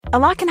A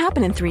lot can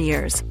happen in 3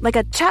 years, like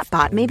a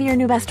chatbot may be your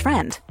new best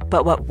friend.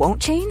 But what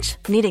won't change?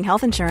 Needing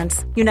health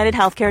insurance. United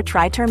Healthcare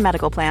Tri-Term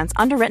Medical Plans,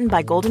 underwritten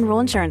by Golden Rule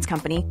Insurance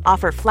Company,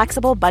 offer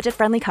flexible,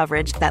 budget-friendly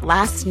coverage that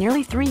lasts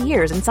nearly 3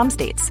 years in some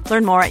states.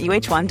 Learn more at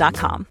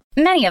uh1.com.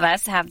 Many of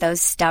us have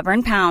those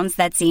stubborn pounds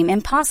that seem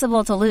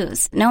impossible to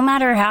lose, no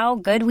matter how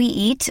good we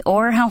eat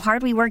or how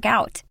hard we work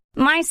out.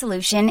 My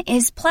solution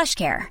is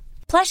PlushCare.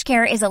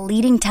 PlushCare is a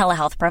leading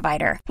telehealth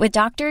provider with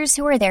doctors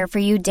who are there for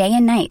you day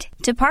and night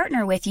to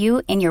partner with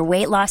you in your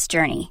weight loss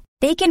journey.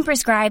 They can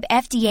prescribe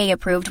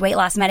FDA-approved weight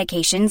loss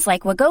medications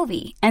like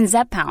Wegovy and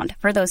Zepbound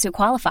for those who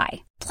qualify.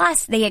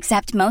 Plus, they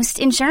accept most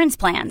insurance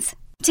plans.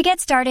 To get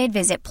started,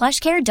 visit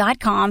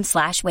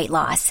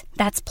plushcare.com/weightloss.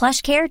 That's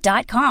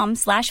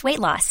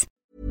plushcare.com/weightloss.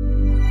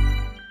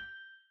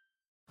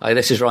 Hi,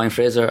 this is Ryan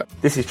Fraser.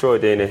 This is Troy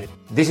Deeney.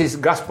 This is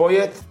Gus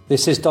Poyet.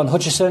 This is Don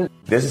Hutchison.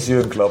 This is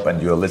Jürgen Klopp,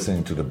 and you're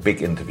listening to The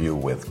Big Interview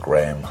with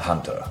Graham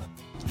Hunter.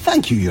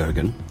 Thank you,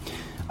 Jürgen.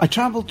 I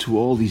travelled to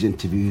all these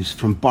interviews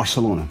from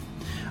Barcelona,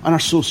 and our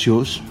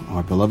socios,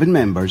 our beloved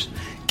members,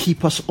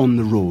 keep us on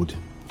the road.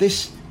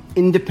 This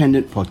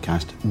independent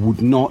podcast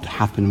would not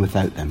happen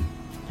without them.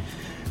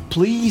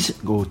 Please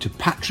go to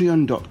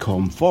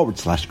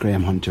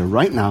patreon.com/Graham Hunter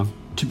right now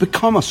to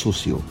become a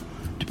socio,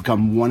 to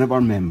become one of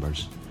our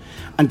members,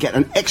 and get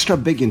an extra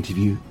big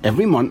interview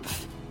every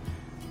month,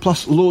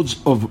 plus loads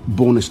of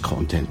bonus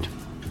content.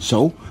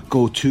 So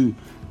go to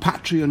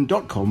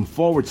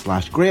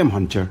patreon.com/Graham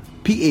Hunter,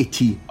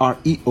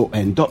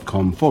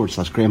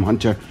 patreon.com/Graham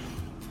Hunter,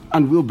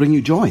 and we'll bring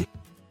you joy.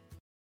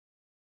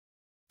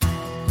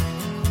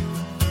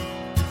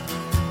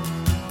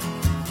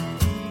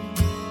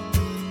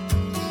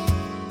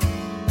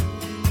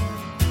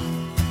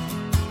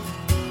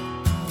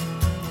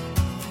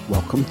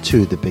 Welcome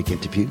to The Big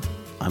Interview.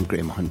 I'm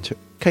Graham Hunter.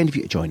 Kind of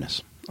you to join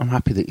us. I'm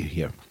happy that you're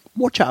here.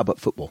 More chat about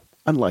football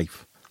and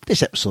life.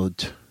 This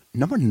episode,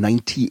 number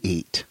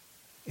 98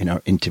 in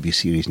our interview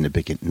series in The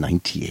Big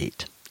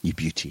 98, you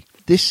beauty.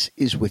 This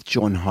is with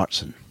John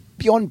Hartson.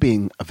 Beyond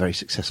being a very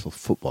successful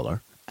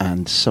footballer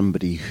and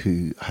somebody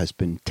who has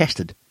been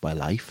tested by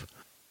life,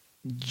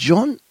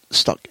 John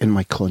stuck in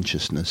my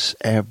consciousness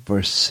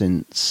ever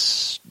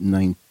since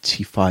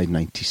 95,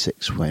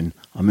 96, when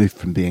I moved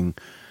from being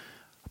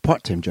a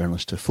part-time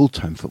journalist to a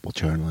full-time football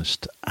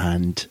journalist,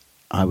 and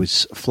I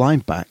was flying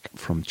back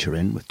from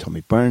Turin with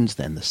Tommy Burns,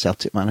 then the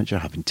Celtic manager,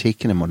 having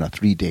taken him on a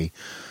 3-day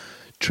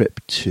trip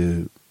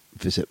to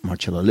visit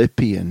Marcello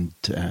Lippi and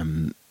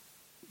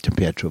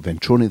Pietro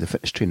Ventroni, the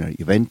fitness trainer at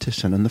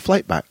Juventus. And on the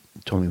flight back,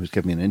 Tommy was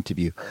giving me an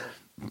interview,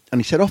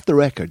 and he said off the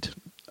record,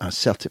 as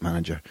Celtic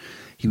manager,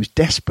 he was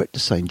desperate to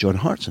sign John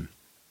Hartson.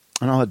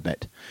 And I'll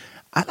admit,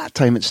 at that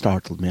time it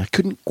startled me. I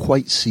couldn't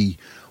quite see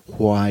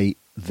why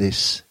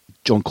this,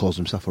 John calls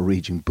himself a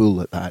raging bull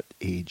at that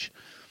age,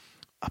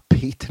 a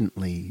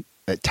patently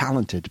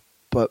talented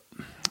but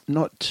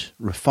not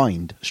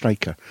refined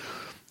striker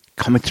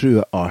coming through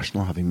at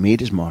Arsenal, having made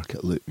his mark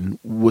at Luton,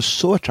 was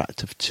so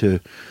attractive to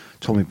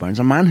Tommy Burns,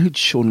 a man who'd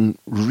shown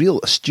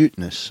real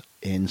astuteness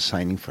in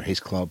signing for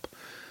his club,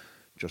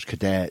 George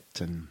Cadet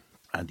and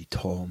Andy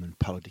Tom and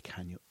Paolo Di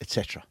Canio,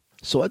 etc.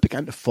 So I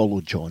began to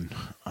follow John.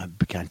 I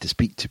began to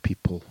speak to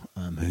people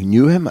who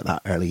knew him at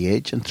that early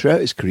age, and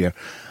throughout his career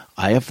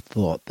I have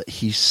thought that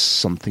he's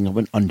something of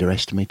an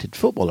underestimated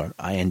footballer.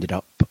 I ended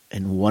up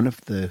in one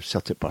of the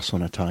Celtic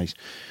Barcelona ties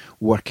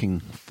working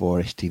for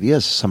STV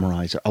as a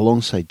summariser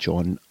alongside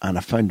John, and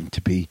I found him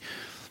to be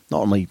not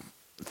only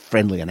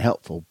friendly and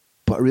helpful,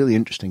 but a really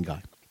interesting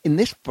guy. In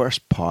this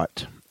first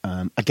part,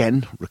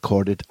 again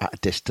recorded at a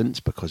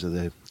distance because of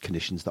the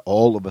conditions that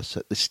all of us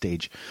at this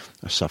stage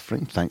are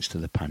suffering thanks to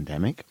the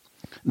pandemic,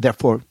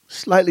 therefore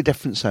slightly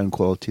different sound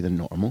quality than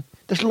normal.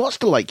 There's lots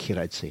to like here,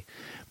 I'd say,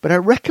 but I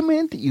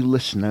recommend that you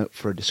listen out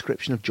for a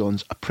description of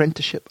John's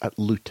apprenticeship at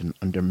Luton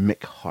under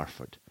Mick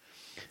Harford.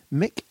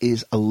 Mick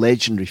is a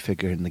legendary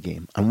figure in the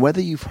game, and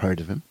whether you've heard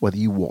of him, whether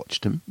you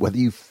watched him, whether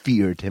you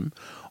feared him,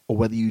 or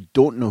whether you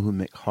don't know who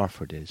Mick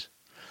Harford is,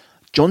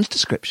 John's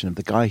description of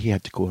the guy he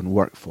had to go and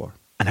work for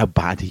and how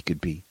bad he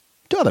could be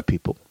to other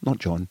people, not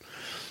John,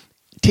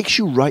 takes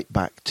you right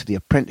back to the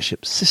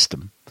apprenticeship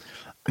system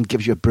and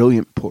gives you a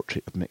brilliant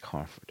portrait of Mick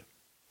Harford.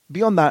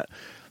 Beyond that,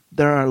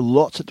 there are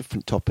lots of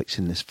different topics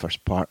in this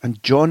first part,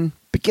 and John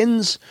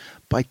begins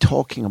by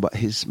talking about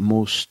his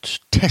most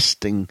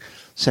testing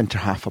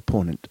centre-half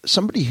opponent,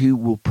 somebody who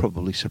will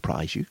probably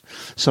surprise you,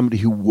 somebody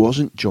who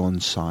wasn't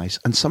John's size,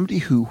 and somebody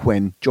who,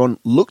 when John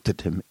looked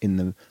at him in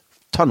the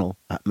tunnel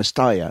at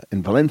Mestalla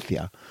in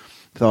Valencia,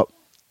 thought,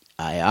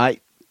 aye,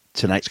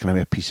 tonight's going to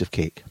be a piece of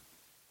cake.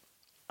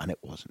 And it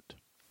wasn't.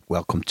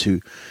 Welcome to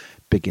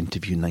Big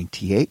Interview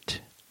 98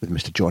 with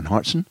Mr. John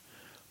Hartson,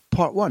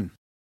 Part 1.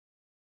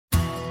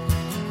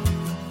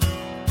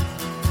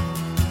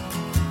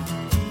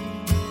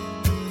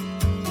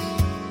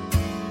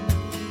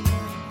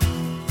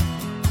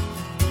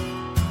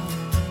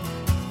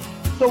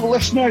 So,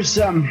 listeners,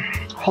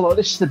 hello,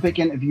 this is the Big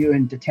Interview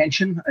in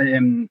detention.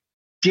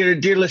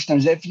 Dear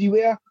listeners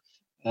everywhere,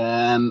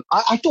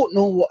 I don't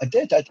know what I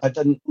did. I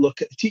didn't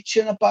look at the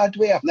teacher in a bad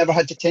way. I've never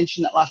had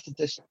detention that lasted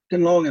this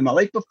long in my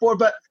life before.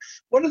 But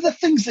one of the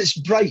things that's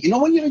bright,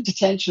 when you're in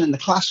detention and the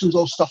classroom's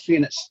all stuffy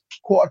and it's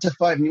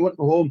 4:45 and you want to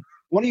go home,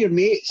 one of your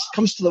mates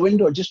comes to the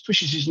window and just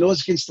pushes his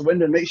nose against the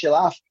window and makes you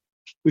laugh.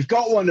 We've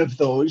got one of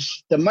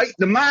those. The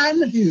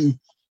man who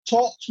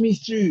talked me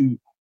through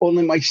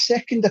only my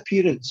second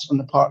appearance on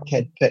the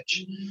Parkhead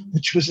pitch,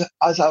 which was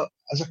as a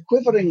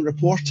quivering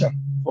reporter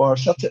for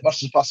Celtic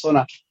versus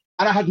Barcelona.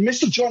 And I had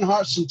Mr. John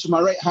Hartson to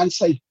my right-hand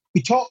side.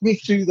 He talked me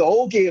through the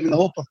whole game and the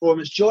whole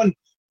performance. John,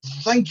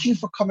 thank you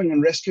for coming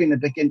and rescuing the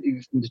big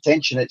interview from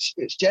detention.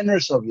 It's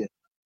generous of you.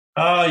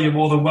 You're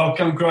more than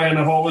welcome, Graham.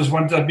 I've always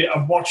wanted.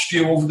 I've watched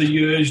you over the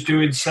years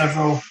doing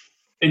several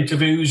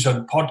interviews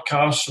and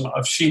podcasts, and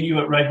I've seen you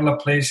at regular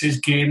places,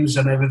 games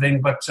and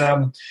everything. But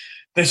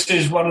this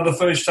is one of the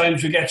first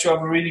times we get to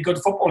have a really good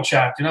football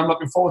chat. I'm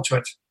looking forward to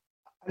it.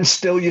 And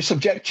still you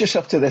subject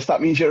yourself to this. That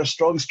means you're a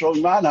strong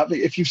man.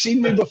 If you've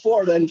seen me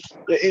before, then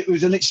it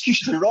was an excuse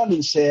to run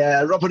and say,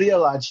 rubber here,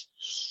 lads.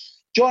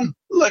 John,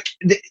 look,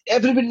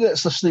 everybody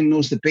that's listening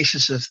knows the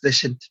basis of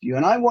this interview.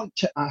 And I want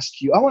to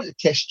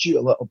test you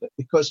a little bit,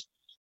 because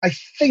I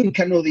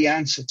think I know the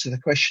answer to the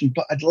question,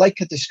 but I'd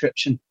like a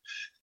description.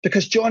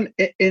 Because, John,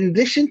 in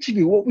this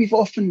interview, what we've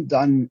often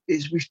done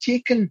is we've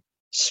taken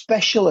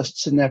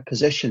specialists in their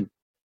position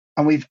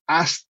and we've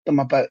asked them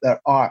about their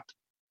art.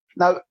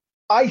 Now,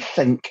 I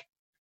think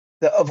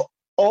that of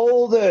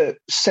all the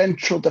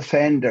central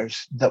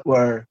defenders that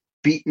were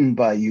beaten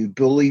by you,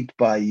 bullied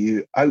by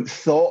you,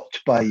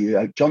 outthought by you,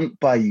 outjumped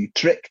by you,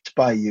 tricked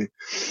by you,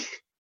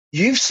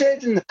 you've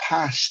said in the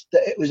past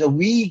that it was a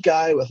wee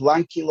guy with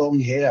lanky long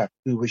hair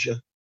who was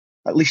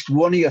at least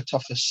one of your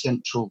toughest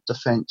central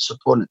defence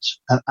opponents,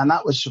 and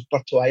that was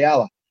Roberto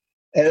Ayala.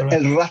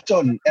 El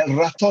Raton,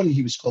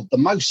 he was called, the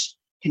Mouse.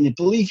 Can you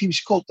believe he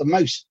was called the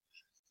Mouse?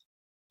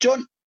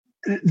 John,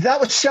 that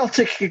was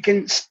Celtic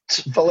against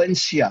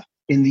Valencia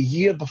in the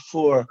year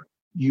before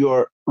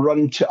your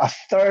run to a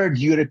third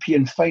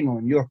European final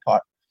on your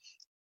part.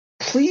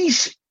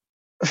 Please,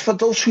 for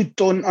those who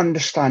don't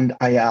understand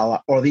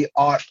Ayala or the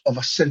art of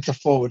a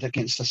centre-forward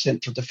against a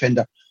central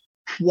defender,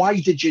 why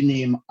did you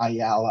name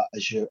Ayala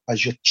as your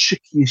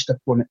trickiest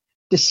opponent?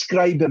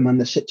 Describe him and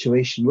the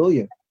situation, will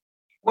you?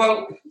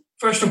 Well,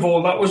 first of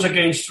all, that was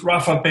against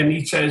Rafa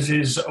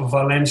Benitez's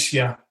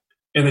Valencia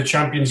in the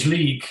Champions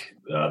League,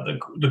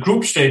 the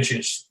group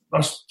stages.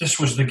 This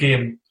was the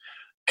game.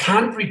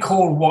 Can't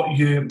recall what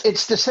year.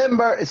 It's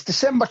December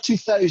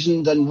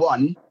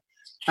 2001.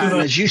 And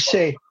as you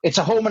say, it's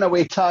a home and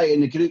away tie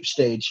in the group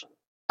stage.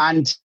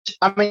 And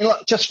I mean,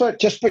 look, just for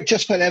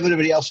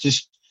everybody else,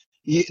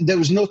 there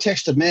was no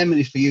test of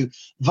memory for you.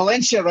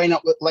 Valencia line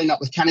up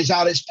with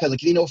Canizares,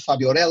 Pellegrino,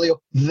 Fabio Aurelio,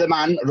 the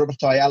man,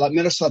 Roberto Ayala,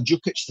 Miroslav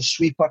Djukic, the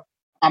sweeper,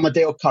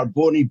 Amadeo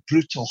Carboni,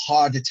 brutal,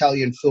 hard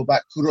Italian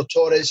fullback, Curo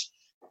Torres,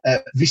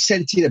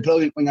 Vicente, the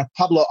brilliant winger,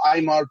 Pablo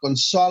Aimar,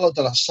 Gonzalo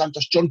de los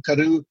Santos, John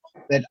Carew,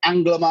 then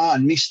Anglama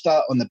and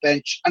Mista on the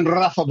bench, and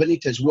Rafa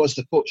Benitez was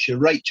the coach. You're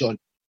right, John.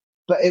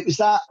 But it was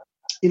that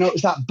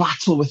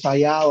battle with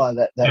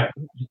Ayala that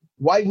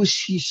why was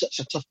he such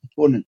a tough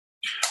opponent?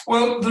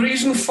 Well, the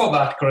reason for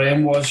that,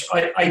 Graham, was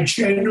I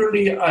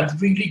generally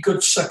had really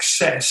good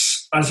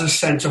success as a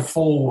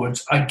centre-forward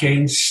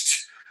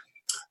against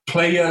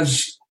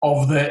players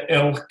of the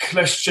ilk,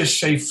 let's just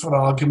say, for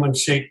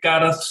argument's sake,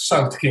 Gareth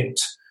Southgate,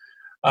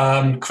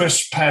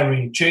 Chris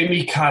Perry,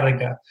 Jamie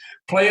Carragher,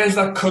 players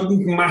that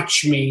couldn't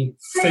match me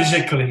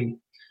physically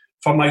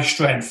for my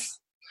strength.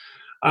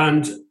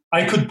 And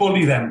I could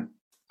bully them.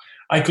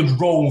 I could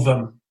roll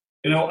them.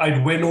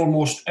 I'd win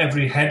almost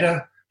every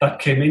header that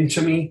came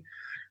into me.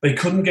 They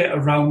couldn't get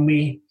around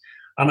me.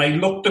 And I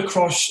looked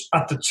across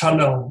at the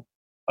tunnel.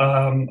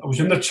 I was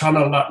in the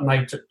tunnel that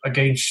night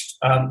against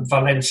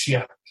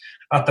Valencia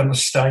at the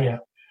Mestalla.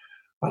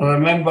 And I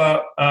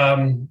remember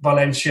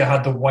Valencia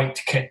had the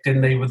white kit,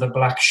 didn't they, with the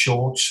black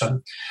shorts.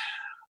 And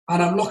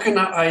I'm looking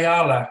at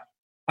Ayala,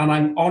 and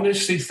I'm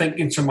honestly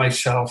thinking to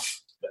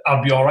myself,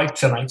 I'll be all right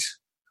tonight.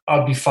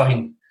 I'll be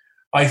fine.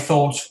 I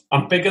thought,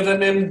 I'm bigger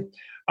than him.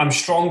 I'm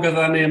stronger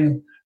than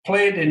him.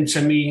 Play it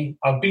into me.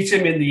 I'll beat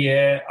him in the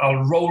air.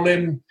 I'll roll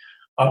him.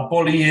 I'll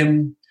bully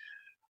him.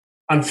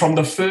 And from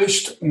the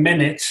first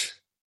minute,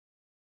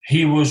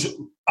 he was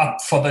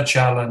up for the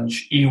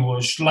challenge. He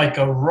was like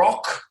a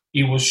rock.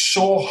 He was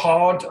so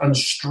hard and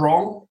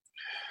strong.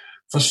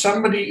 For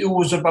somebody who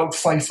was about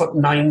 5'9",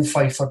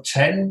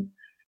 5'10",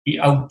 he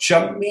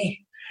outjumped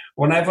me.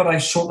 Whenever I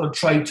sort of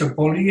tried to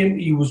bully him,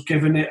 he was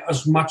giving it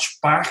as much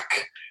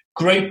back.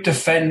 Great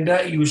defender.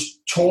 He was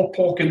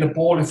toe-poking the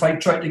ball. If I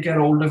tried to get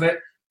hold of it,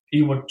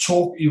 he would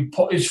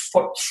put his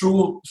foot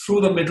through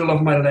the middle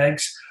of my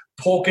legs,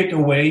 poke it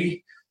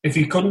away. If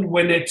he couldn't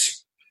win it,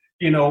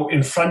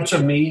 in front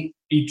of me,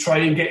 he'd try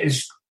and get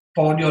his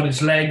body on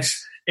his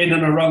legs in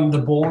and around the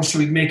ball, so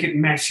he'd make it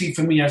messy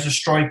for me as a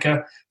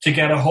striker to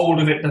get a hold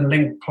of it and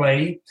link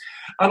play.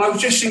 And I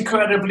was just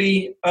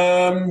incredibly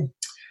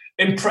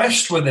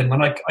impressed with him.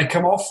 And I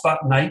come off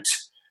that night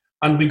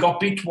and we got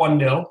beat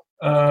 1-0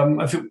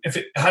 If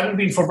it hadn't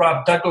been for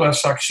Rob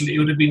Douglas, actually, it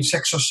would have been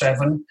 6 or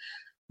 7.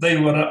 They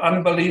were an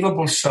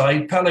unbelievable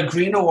side.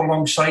 Pellegrino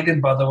alongside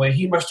him, by the way,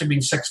 he must have been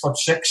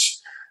 6'6".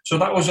 So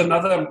that was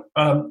another,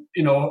 a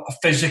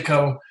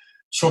physical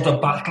sort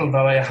of battle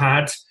that I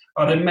had.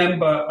 I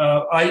remember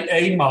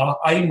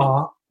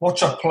Aymar,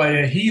 what a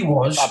player he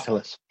was.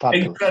 Fabulous.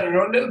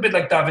 Incredible. A little bit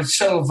like David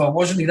Silva,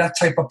 wasn't he? That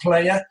type of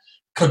player.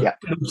 Could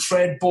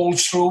thread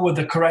balls through with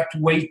the correct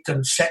weight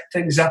and set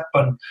things up,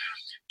 and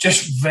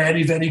just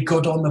very, very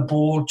good on the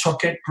ball,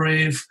 took it,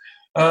 brave.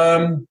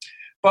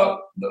 But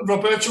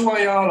Roberto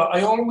Ayala,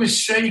 I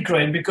always say,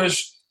 Graham,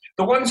 because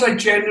the ones I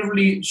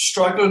generally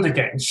struggled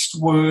against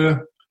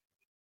were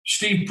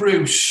Steve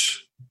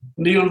Bruce,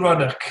 Neil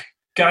Ruddock,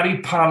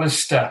 Gary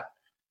Pallister,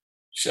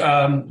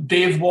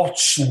 Dave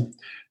Watson,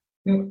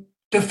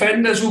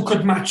 defenders who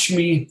could match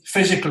me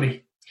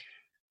physically,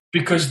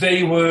 because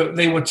they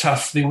were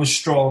tough, they were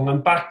strong.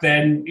 And back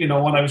then,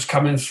 when I was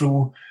coming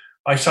through,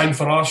 I signed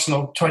for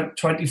Arsenal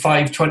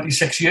 25,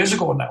 26 years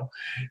ago now.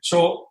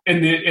 So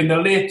in the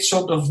late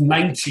sort of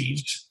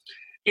 90s,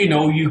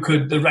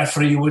 the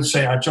referee would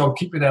say, John,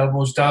 keep your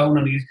elbows down,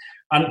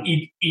 and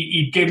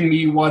he'd give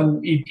me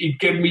he'd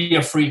give me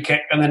a free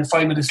kick, and then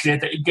 5 minutes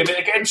later he'd give it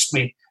against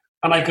me.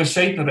 And I could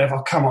say to the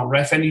ref, come on,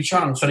 ref, any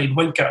chance? And he'd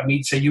wink at me,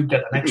 he'd say, you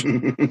get the next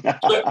one.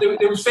 So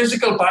there was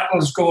physical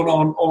battles going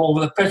on all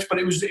over the pitch, but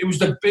it was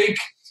the big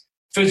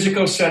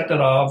physical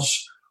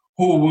centre-halves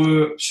who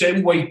were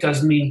same weight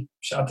as me,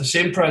 had the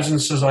same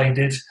presence as I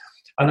did.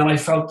 And then I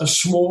felt the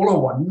smaller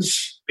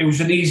ones, it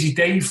was an easy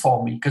day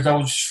for me because I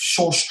was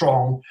so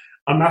strong.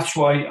 And that's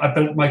why I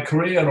built my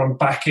career on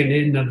backing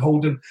in and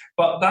holding.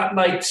 But that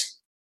night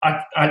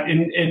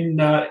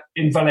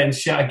in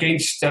Valencia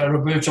against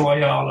Roberto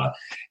Ayala,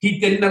 he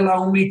didn't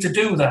allow me to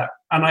do that.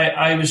 And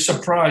I was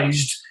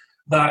surprised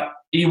that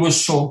he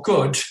was so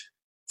good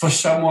for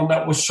someone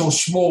that was so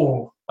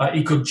small.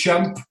 He could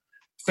jump,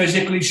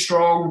 physically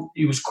strong,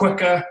 he was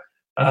quicker,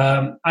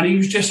 and he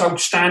was just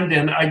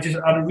outstanding. I just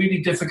had a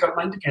really difficult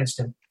night against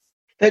him.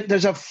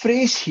 There's a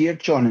phrase here,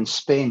 John, in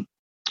Spain,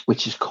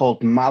 which is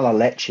called mala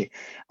leche.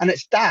 And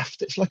it's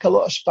daft. It's like a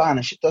lot of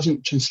Spanish. It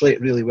doesn't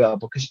translate really well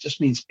because it just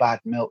means bad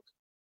milk.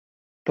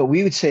 But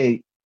we would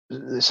say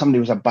that somebody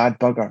was a bad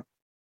bugger.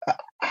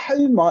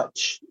 How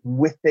much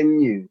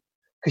within you,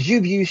 because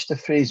you've used the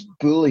phrase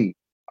bully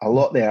a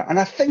lot there, and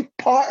I think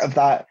part of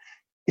that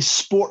is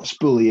sports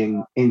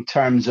bullying in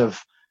terms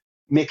of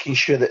making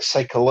sure that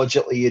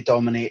psychologically you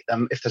dominate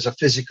them. If there's a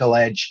physical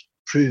edge,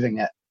 proving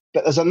it.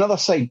 But there's another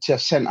side to a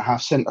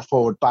centre-half,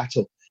 centre-forward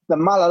battle. The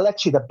mala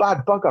leche, the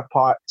bad bugger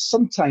part,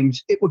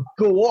 sometimes it would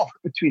go off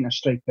between a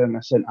striker and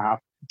a centre-half.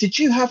 Did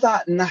you have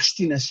that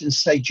nastiness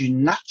inside you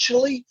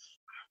naturally?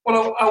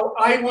 Well,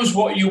 I was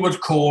what you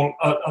would call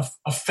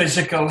a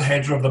physical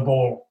header of the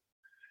ball.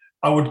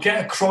 I would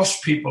get across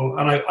people,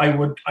 and I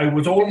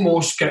would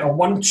almost get a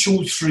 1,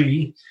 2,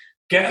 3,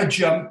 get a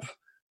jump,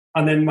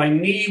 and then my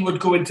knee would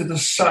go into the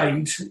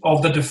side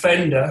of the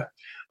defender,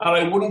 and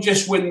I wouldn't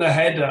just win the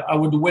header, I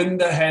would win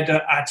the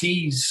header at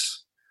ease.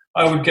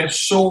 I would get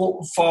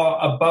so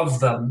far above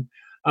them,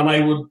 and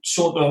I would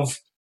sort of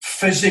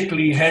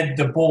physically head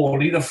the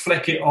ball, either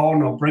flick it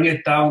on or bring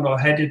it down or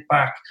head it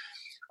back.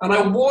 And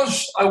I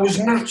was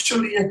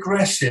naturally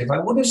aggressive. I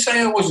wouldn't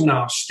say I was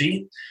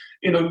nasty.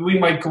 We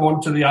might go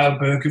on to the Al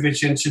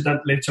Berkovic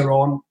incident later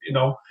on,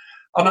 And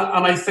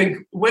I think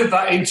with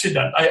that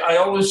incident, I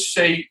always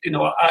say,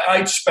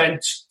 I'd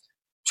spent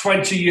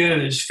 20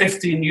 years,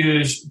 15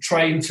 years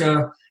trying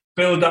to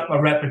build up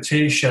a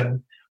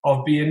reputation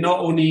of being not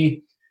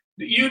only...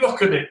 You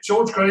look at it,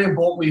 George Graham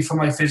bought me for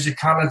my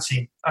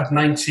physicality at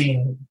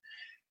 19.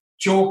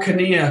 Joe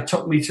Kinnear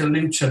took me to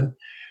Luton.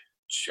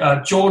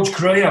 George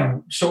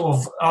Graham,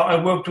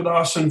 I worked with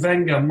Arsene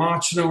Wenger.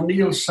 Martin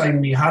O'Neill signed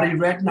me. Harry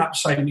Redknapp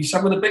signed me.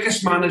 Some of the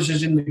biggest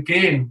managers in the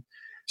game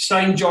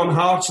signed John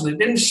Hartson. They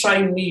didn't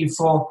sign me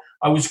for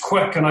I was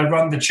quick and I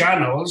run the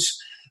channels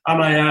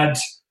and I had,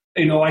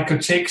 I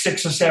could take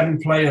 6 or 7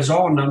 players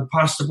on and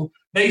pass the ball.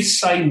 They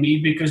signed me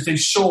because they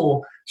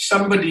saw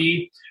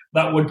somebody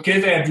that would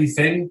give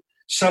everything,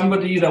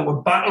 somebody that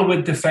would battle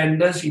with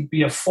defenders. He'd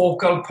be a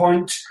focal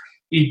point.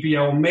 He'd be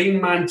our main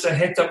man to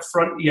hit up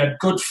front. He had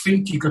good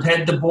feet. He could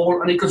head the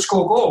ball and he could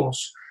score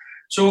goals.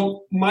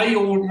 So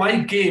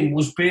my game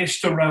was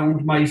based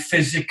around my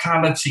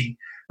physicality.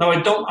 Now,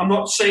 I'm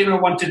not saying I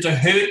wanted to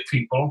hurt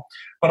people,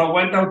 but I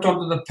went out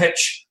onto the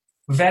pitch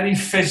very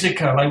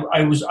physical.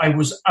 I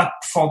was up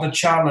for the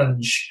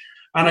challenge,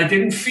 and I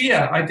didn't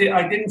fear. I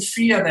didn't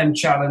fear them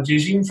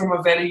challenges, even from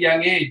a very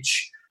young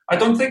age. I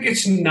don't think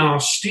it's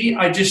nasty.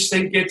 I just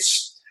think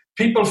it's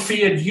people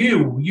feared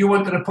you. You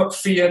wanted to put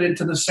fear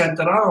into the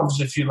centre halves,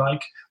 if you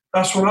like.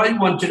 That's what I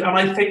wanted, and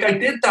I think I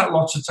did that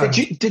lots of times.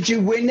 Did you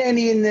win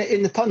any in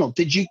the tunnel?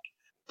 Did you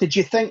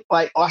think,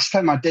 like, last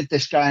time I did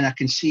this guy and I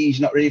can see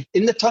he's not ready?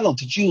 In the tunnel,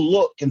 did you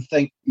look and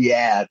think,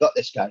 yeah, I got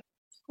this guy?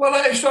 Well,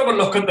 I used to have a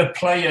look at the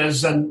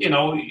players and,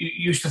 you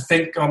used to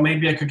think, oh,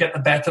 maybe I could get the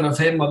better of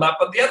him or that.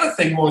 But the other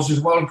thing was as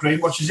well, Graham,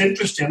 which is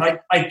interesting,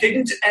 I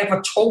didn't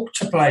ever talk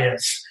to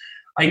players.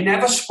 I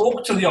never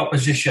spoke to the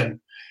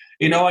opposition.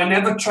 You know, I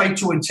never tried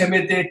to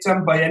intimidate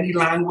them by any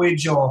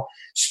language or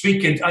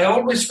speaking. I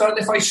always felt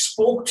if I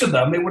spoke to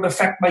them, it would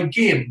affect my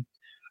game.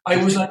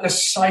 I was like a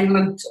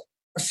silent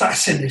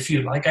assassin, if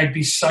you like. I'd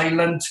be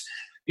silent,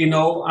 you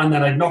know, and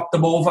then I'd knock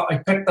them over.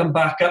 I'd pick them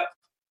back up.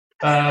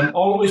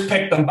 Always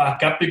pick them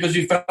back up because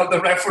you felt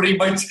the referee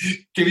might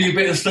give you a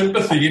bit of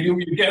sympathy and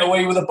you get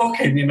away with a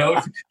booking, you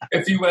know.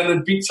 If you went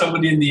and beat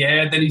somebody in the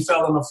air, then he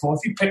fell on the floor.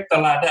 If you picked the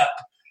lad up,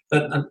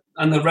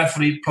 and the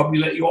referee probably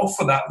let you off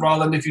for that,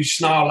 rather than if you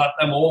snarl at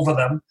them over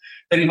them,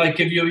 then he might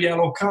give you a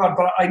yellow card.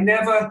 But I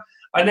never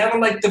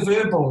liked the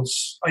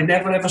verbals. I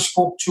never ever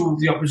spoke to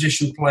the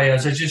opposition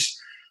players. I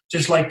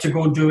just like to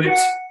go and do it,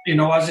 you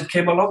know, as it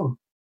came along.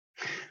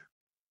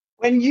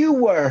 When you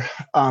were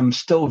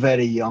still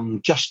very young,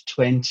 just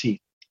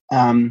 20,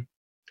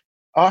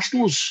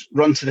 Arsenal's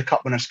run to the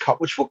Cup Winners'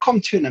 Cup, which we'll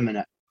come to in a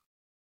minute,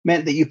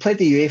 meant that you played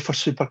the UEFA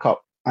Super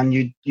Cup and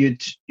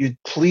you'd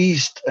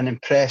pleased and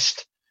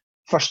impressed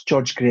first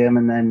George Graham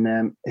and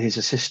then his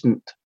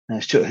assistant,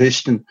 Stuart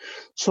Houston,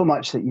 so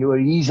much that you were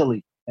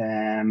easily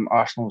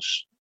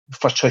Arsenal's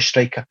first choice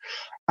striker.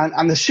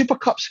 And the Super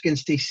Cups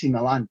against AC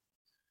Milan,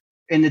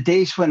 in the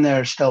days when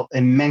they're still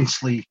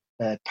immensely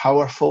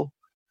powerful,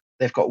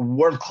 they've got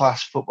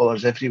world-class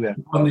footballers everywhere.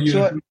 On the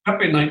European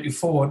Cup in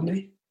 '94, didn't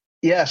he?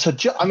 Yeah,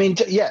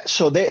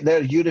 so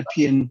they're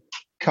European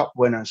Cup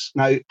winners.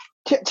 Now,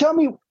 tell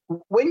me,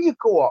 when you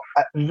go up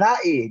at that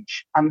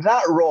age and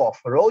that raw,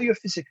 for all your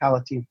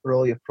physicality and for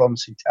all your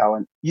promising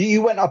talent,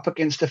 you went up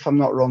against, if I'm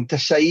not wrong,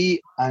 Desai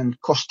and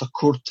Costa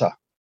Curta,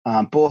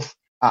 both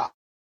at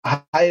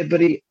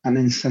Highbury and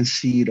in San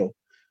Siro.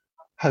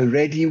 How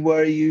ready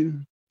were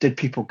you? Did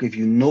people give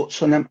you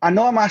notes on them? I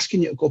know I'm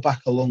asking you to go back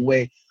a long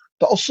way,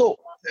 but also,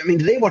 I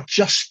mean, they were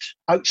just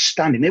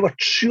outstanding. They were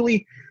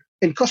truly,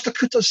 in Costa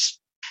Curta's,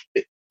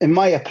 in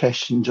my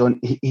impression, John,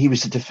 he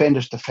was the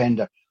defender's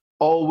defender.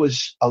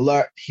 Always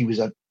alert. He was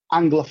an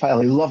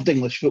Anglophile. He loved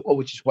English football,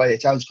 which is why the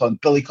Italians call him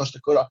Billy Costa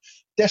Curta.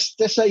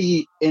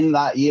 Desai in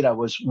that era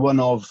was one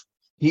of,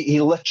 he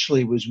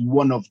literally was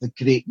one of the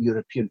great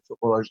European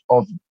footballers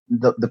of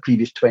the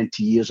previous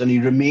 20 years, and he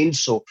remained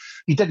so.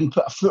 He didn't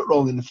put a foot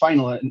wrong in the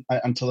final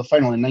until the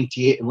final in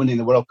 '98 and winning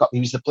the World Cup. He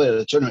was the player of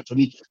the tournament for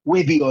me,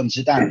 way beyond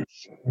Zidane.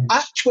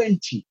 At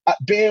 20, at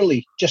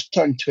barely just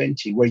turned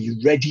 20, were you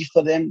ready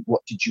for them?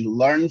 What did you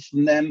learn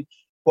from them?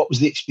 What was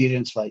the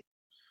experience like?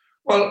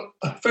 Well,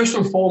 first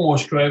and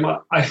foremost, Graham,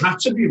 I had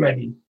to be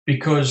ready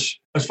because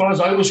as far as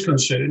I was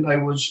concerned,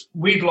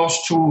 we'd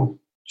lost two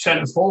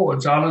centre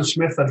forwards. Alan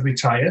Smith had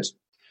retired.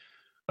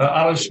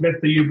 Alan Smith,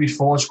 the year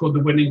before, scored the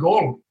winning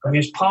goal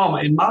against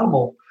Parma in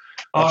Malmo.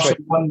 Arsenal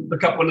won the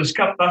Cup Winners'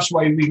 Cup. That's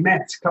why we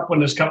met. Cup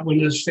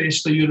Winners'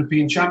 faced the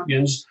European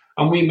champions,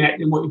 and we met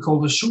in what we call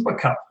the Super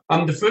Cup.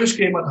 And the first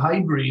game at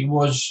Highbury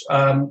was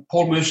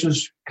Paul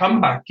Merson's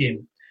comeback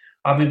game,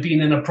 having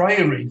been in a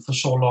Priory for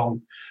so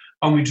long.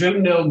 And we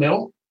drew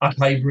 0-0 at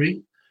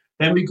Highbury.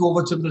 Then we go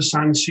over to the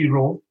San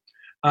Siro,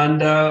 and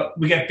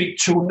we get beat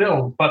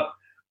 2-0. But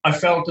I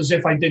felt as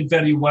if I did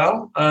very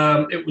well.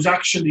 It was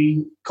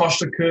actually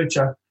Costa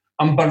Curta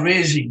and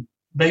Baresi.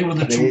 They were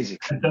the two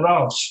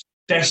centre-halves.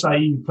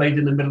 Desai played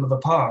in the middle of the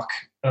park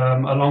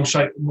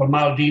alongside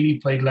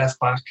Maldini played left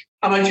back.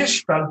 And I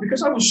just felt,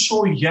 because I was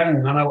so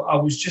young and I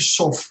was just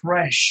so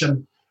fresh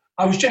and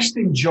I was just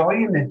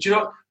enjoying it. You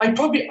know, I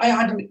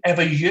hadn't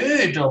ever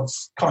heard of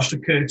Costa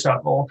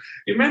Curta. Or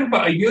remember,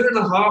 a year and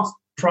a half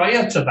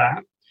prior to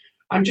that,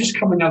 I'm just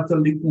coming out of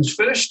Luton's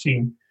first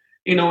team,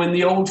 you know, in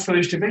the old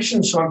first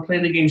division. So I'm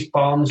playing against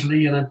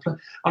Barnsley, and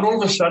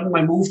all of a sudden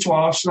my move to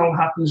Arsenal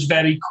happens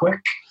very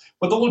quick.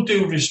 With all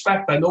due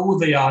respect, I know who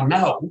they are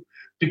now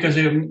because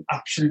they're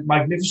absolute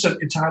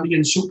magnificent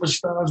Italian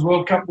superstars,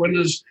 World Cup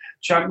winners,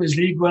 Champions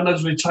League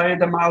winners, retired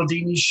the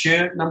Maldini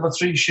shirt, number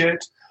 3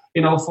 shirt,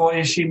 you know, for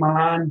AC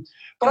Milan.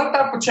 But at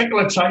that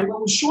particular time, I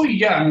was so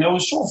young, I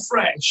was so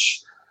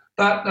fresh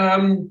that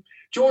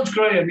George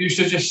Graham used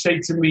to just say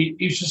to me,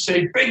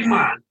 big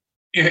man,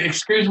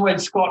 excuse my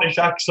Scottish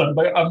accent,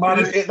 but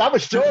that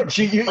was George.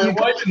 You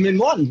got him in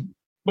one.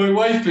 My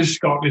wife is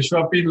Scottish,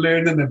 so I've been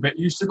learning a bit.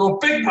 He used to go,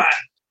 big man,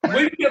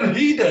 win your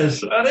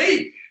heaters. And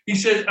he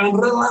says, and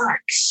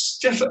relax,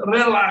 just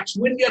relax,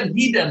 win your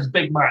heaters,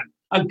 big man,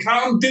 and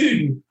calm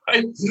down.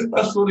 Right?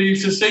 That's what he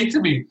used to say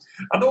to me.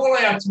 And all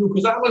I had to do,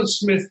 because Alan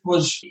Smith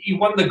he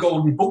won the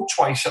Golden Boot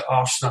twice at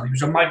Arsenal. He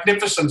was a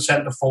magnificent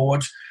centre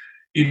forward.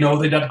 You know,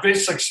 they'd had great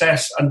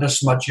success under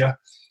Smudger.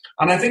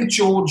 And I think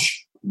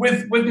George,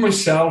 with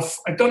myself,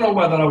 I don't know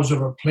whether I was a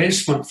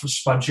replacement for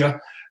Smudger,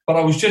 but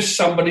I was just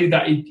somebody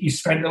that he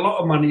spent a lot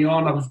of money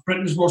on. I was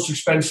Britain's most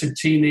expensive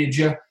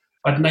teenager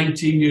at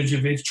 19 years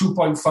of age,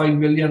 2.5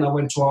 million I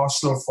went to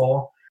Arsenal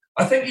for.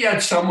 I think he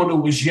had someone who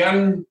was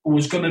young, who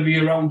was going to be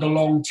around a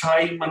long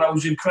time, and I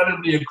was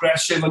incredibly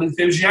aggressive and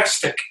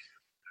enthusiastic.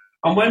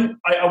 And when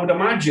I would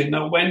imagine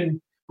that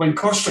when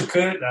Costa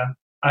Curta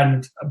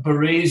and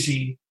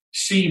Baresi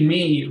see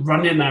me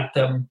running at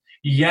them,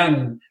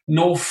 young,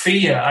 no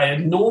fear. I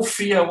had no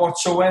fear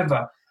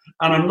whatsoever.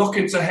 and I'm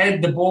looking to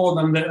head the ball,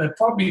 and they're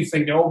probably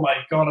thinking, oh my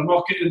God, I'm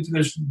not getting into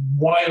this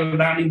wild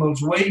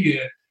animal's way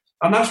here.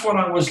 And that's what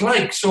I was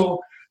like.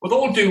 So with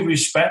all due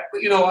respect,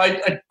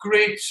 I had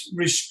great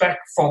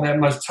respect for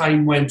them as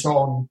time went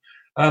on.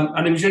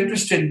 And it was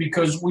interesting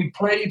because we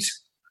played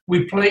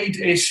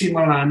AC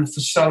Milan for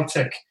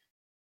Celtic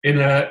in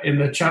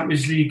the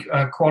Champions League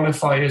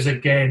qualifiers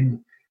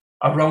again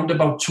around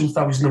about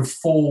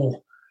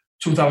 2004,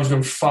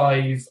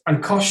 2005,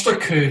 and Costa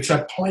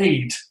Curta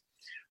played,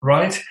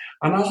 right?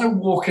 And as I'm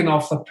walking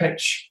off the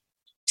pitch,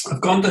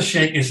 I've gone to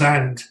shake his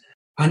hand,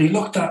 and he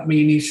looked at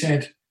me and he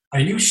said, "Are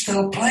you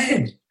still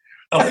playing?"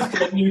 I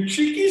thought, you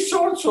cheeky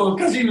so-and-so,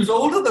 because he was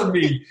older than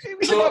me. He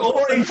was about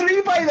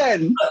 43 by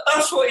then.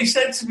 That's what he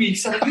said to me. He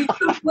said, "Are you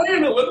still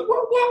playing?" I went,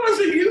 what was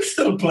it? You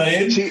still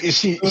playing?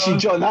 See,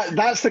 John,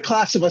 that's the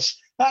class of us.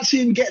 That's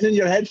him getting in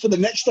your head for the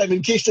next time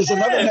in case there's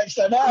another next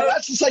time.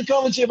 That's the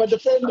psychology of a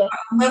defender.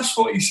 And that's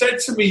what he said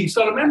to me.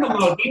 So I remember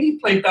Maldini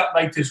played that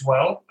night as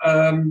well.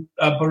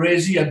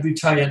 Baresi had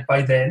retired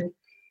by then.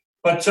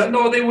 But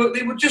no, they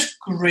were just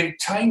great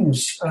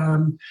times.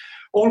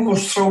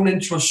 Almost thrown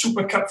into a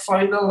Super Cup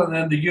final, and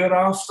then the year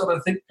after, I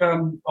think,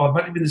 or it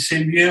might have been the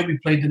same year, we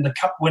played in the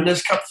Cup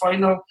Winners' Cup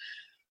final.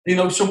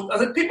 So I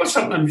think people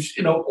sometimes,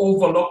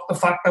 overlook the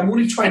fact I'm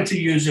only 20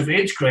 years of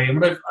age,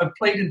 Graham, and I've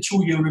played in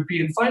 2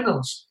 European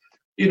finals.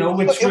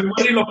 Which when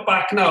you look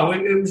back now,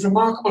 it was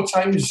remarkable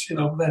times,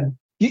 then.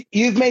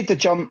 You've made the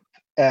jump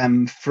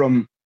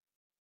from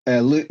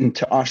Luton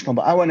to Arsenal,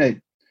 but I want to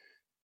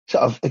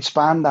sort of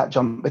expand that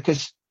jump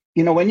because,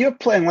 when you're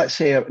playing, let's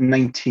say at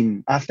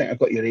 19, I think I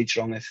got your age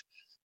wrong.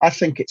 I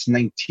think it's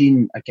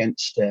 19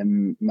 against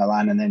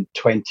Milan and then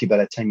 20 by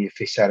the time you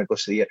face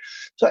Zaragoza the year.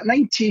 So at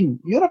 19,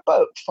 you're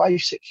about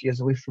 5-6 years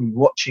away from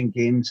watching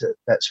games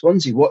at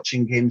Swansea,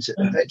 watching games at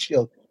the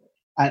Pitchfield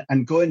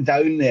and going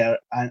down there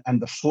and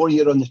before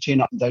you're on the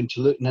train up and down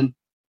to Luton. And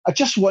I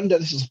just wonder,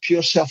 this is a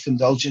pure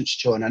self-indulgence,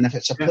 John, and if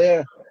it's a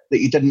player that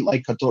you didn't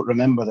like or don't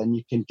remember, then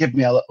you can give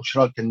me a little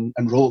shrug and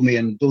roll me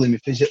and bully me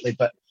physically.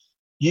 But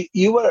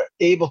you were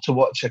able to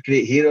watch a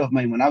great hero of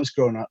mine when I was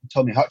growing up,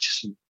 Tommy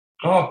Hutchison.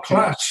 Oh,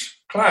 class.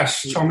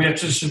 Tommy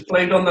Hutchison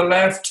played on the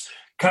left,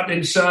 cut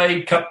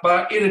inside, cut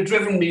back. He'd have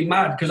driven me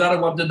mad because I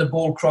wanted the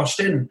ball crossed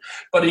in.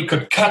 But he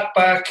could cut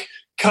back,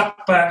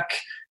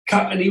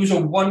 and he was a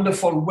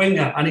wonderful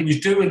winger, and he was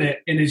doing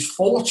it in his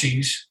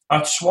 40s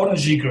at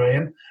Swansea,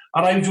 Graham.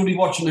 And I was only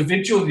watching a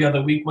video the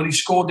other week when he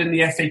scored in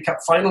the FA Cup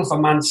final for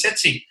Man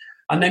City.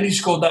 And then he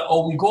scored that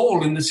own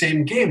goal in the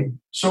same game.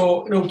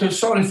 So,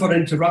 sorry for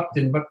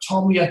interrupting, but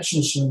Tommy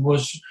Hutchinson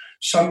was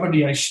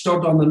somebody I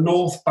stood on the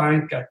North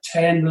Bank at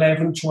 10,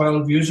 11,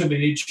 12 years of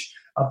age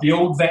at the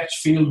old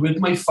Vets Field with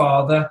my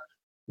father,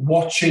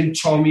 watching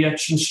Tommy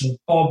Hutchinson,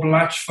 Bob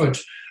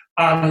Latchford,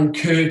 Alan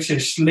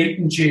Curtis,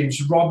 Leighton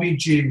James, Robbie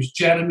James,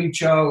 Jeremy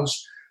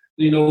Charles,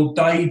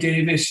 Dai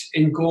Davis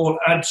in goal,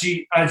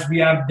 Adji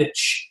Abdic.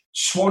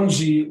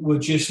 Swansea were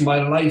just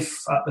my life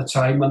at the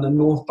time, and the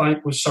North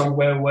Bank was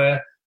somewhere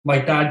where my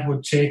dad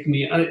would take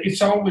me. And it's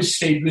always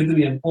stayed with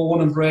me. I'm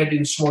born and bred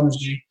in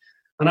Swansea.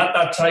 And at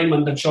that time,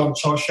 under John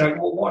Toshak,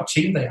 what a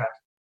team they had.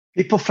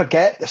 People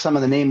forget some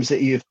of the names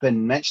that you've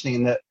been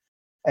mentioning, that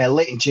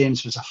Leighton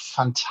James was a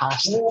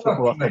fantastic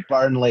footballer for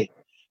Burnley.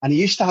 And he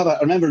used to have I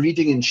remember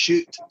reading in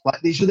Shoot, like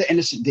these were the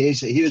innocent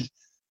days that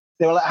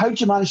they were like, how'd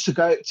you manage to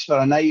go out for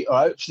a night or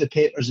out for the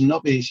papers and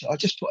not be, I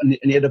just put on,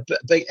 and he had a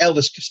big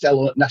Elvis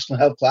Costello National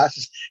Health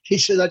glasses. He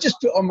said, I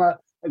just put on my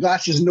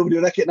glasses and nobody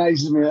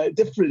recognises me at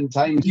different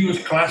times. He was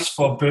class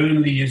for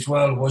Burnley as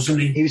well, wasn't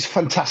he? He was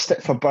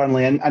fantastic for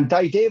Burnley. And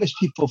Dai Davis,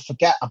 people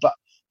forget about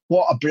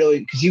what a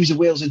brilliant, because he was a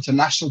Wales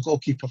international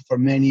goalkeeper for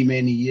many,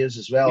 many years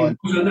as well.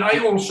 And I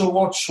also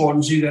watched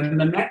Swansea then,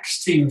 the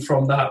next team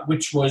from that,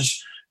 which was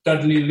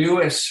Dudley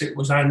Lewis, it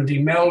was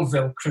Andy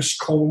Melville, Chris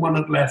Coleman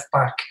at left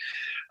back.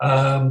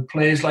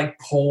 Players like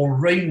Paul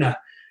Rayner,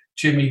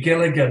 Jimmy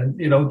Gilligan,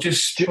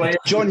 just players.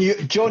 John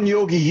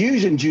Yogi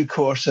Hughes in due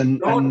course,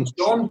 and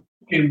John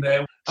came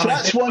there. So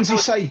that Swansea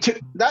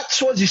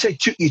side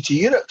took you to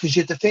Europe because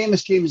you had the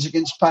famous games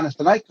against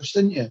Panathinaikos,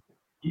 didn't you?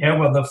 Yeah,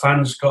 well, the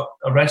fans got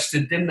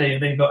arrested, didn't they?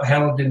 They got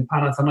held in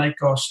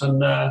Panathinaikos, and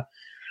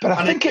but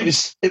I think it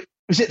was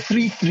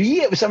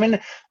 3-3. It was,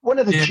 one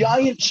of the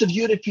giants of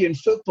European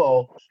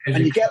football,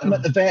 and you get them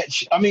at the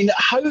Vets.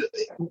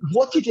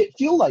 What did it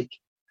feel like?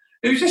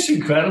 It was just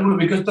incredible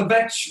because the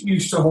Vets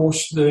used to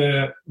host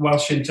the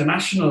Welsh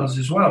Internationals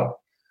as well.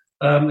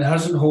 It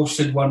hasn't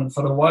hosted one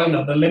for a while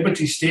now. The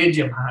Liberty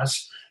Stadium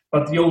has,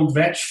 but the old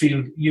Vets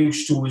Field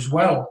used to as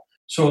well.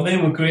 So they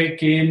were great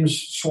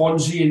games.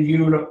 Swansea in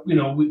Europe,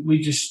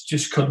 we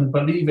just couldn't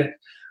believe it.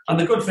 And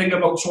the good thing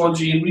about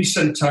Swansea in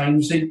recent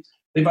times, they've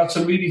had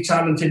some really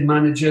talented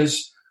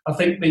managers. I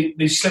think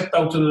they slipped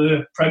out of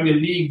the Premier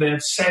League. They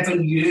had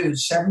 7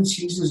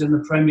 seasons in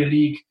the Premier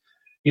League.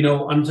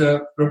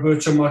 Under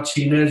Roberto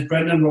Martinez.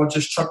 Brendan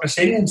Rodgers took us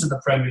into the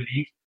Premier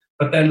League,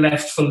 but then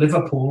left for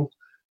Liverpool.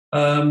 They'd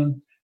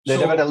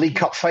have had a League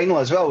Cup final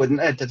as well, wouldn't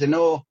it? Did they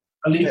know?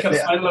 A League Cup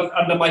final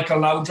under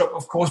Michael Laudrup,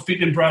 of course,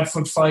 beating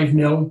Bradford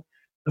 5-0.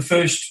 The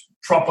first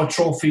proper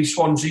trophy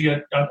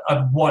Swansea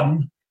had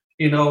won,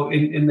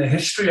 in the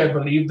history, I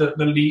believe,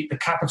 the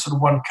Capital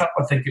One Cup,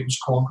 I think it was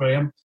called,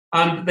 Graham.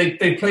 And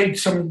they played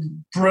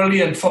some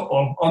brilliant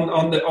football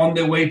on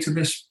their way to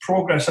this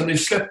progress, and they've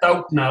slipped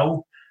out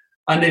now.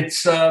 And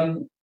it's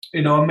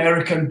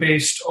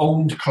American-based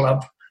owned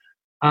club,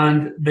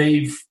 and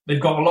they've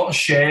got a lot of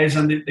shares,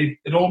 and it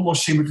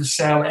almost seemed to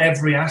sell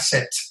every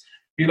asset.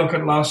 You look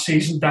at last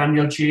season,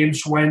 Daniel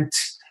James went,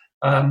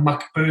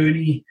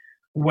 McBurney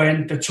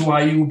went, the two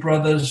Ayew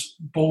brothers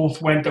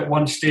both went at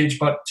one stage,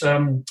 but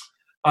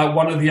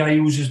one of the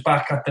Ayews is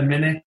back at the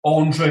minute.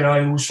 Andre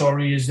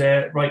Ayew, is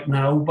there right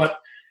now, but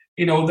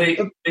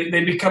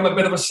they become a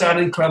bit of a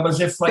selling club, as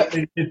if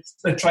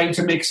they're trying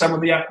to make some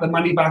of the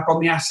money back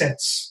on the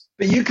assets.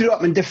 But you grew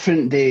up in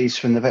different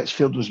days when the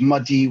Vixfield was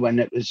muddy, when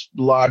it was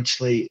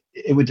largely,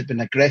 it would have been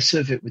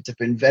aggressive, it would have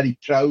been very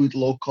proud,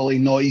 locally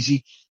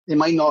noisy. They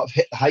might not have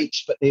hit the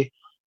heights, but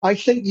I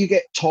think you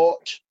get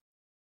taught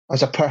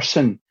as a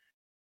person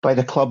by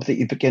the club that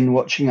you begin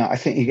watching at. I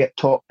think you get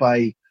taught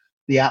by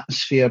the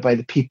atmosphere, by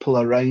the people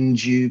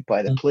around you,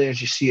 by the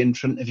players you see in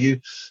front of you.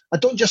 I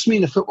don't just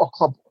mean a football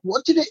club.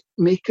 What did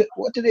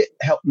it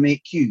help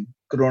make you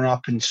growing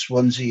up in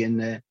Swansea in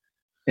the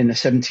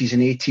 70s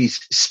and 80s,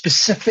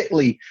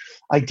 specifically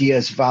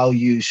ideas,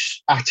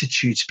 values,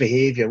 attitudes,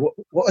 behaviour?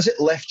 What has it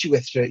left you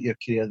with throughout your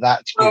career,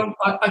 that experience?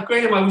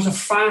 Graham, I was a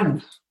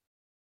fan.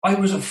 I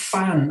was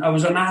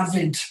an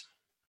avid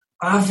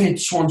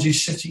Swansea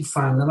City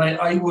fan, and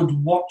I would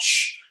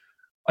watch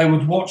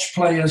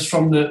players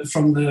from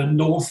the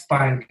North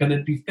Bank, and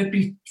it'd be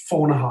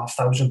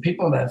 4,500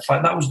 people there.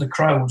 That was the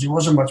crowds. It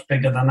wasn't much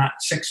bigger than that,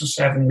 6 or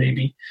 7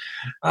 maybe.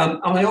 And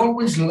I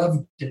always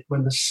loved it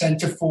when the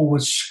centre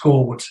forward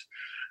scored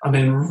and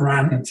then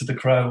ran into the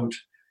crowd,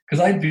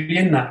 because I'd be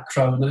in that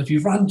crowd, and if you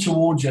ran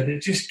towards it,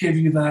 it just gave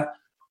you that,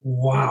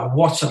 wow,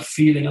 what's a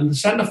feeling. And the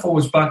centre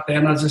forwards back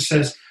then, as I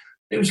says,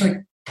 it was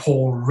like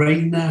Paul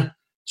Rayner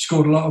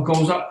scored a lot of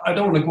goals. I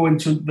don't want to go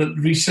into the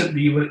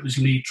recently, when it was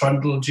Lee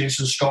Trundle,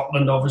 Jason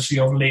Scotland, obviously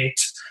of late,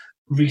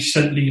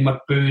 recently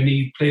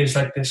McBurney, players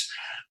like this.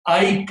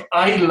 I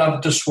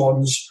loved the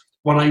Swans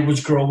when I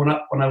was growing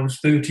up, when I was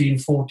 13,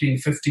 14,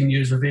 15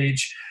 years of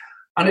age.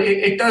 And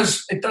it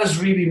does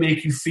really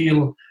make you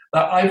feel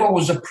that I've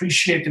always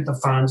appreciated the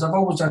fans. I've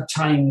always had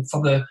time for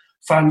the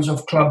fans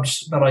of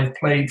clubs that I've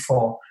played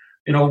for.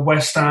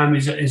 West Ham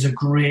is a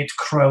great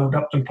crowd.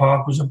 Upton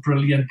Park was a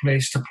brilliant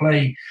place to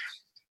play.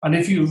 And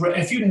if you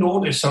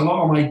notice, a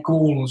lot of my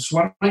goals,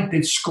 when I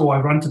did score, I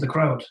ran to the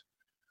crowd.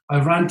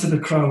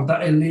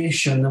 That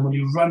elation. And when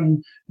you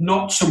run,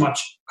 not so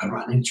much, I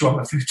ran into them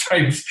a few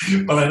times,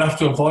 but I'd have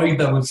to avoid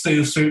them and stay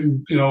a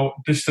certain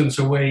distance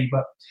away.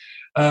 But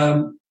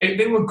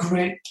they were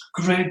great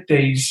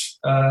days,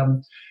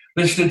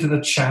 listening to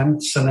the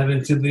chants and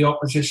everything, to the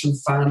opposition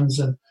fans.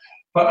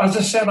 But as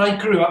I said, I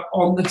grew up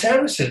on the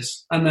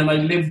terraces, and then I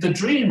lived the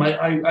dream.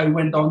 I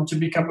went on to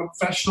become a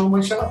professional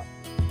myself.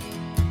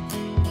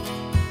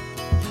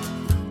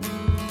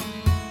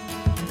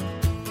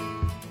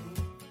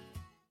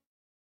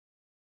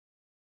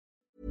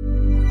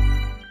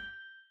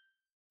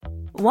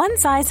 One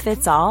size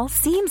fits all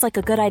seems like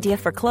a good idea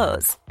for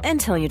clothes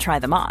until you try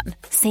them on.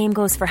 Same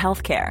goes for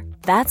healthcare.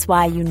 That's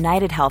why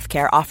United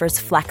Healthcare offers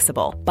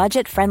flexible,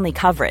 budget-friendly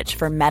coverage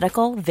for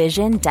medical,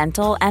 vision,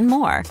 dental, and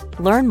more.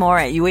 Learn more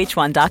at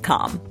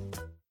uh1.com.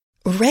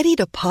 Ready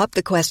to pop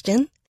the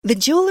question? The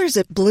jewelers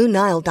at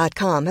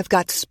BlueNile.com have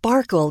got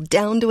sparkle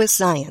down to a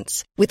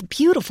science with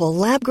beautiful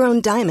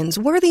lab-grown diamonds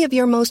worthy of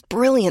your most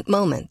brilliant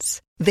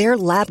moments. Their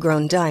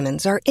lab-grown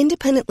diamonds are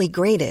independently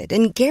graded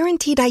and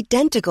guaranteed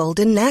identical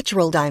to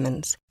natural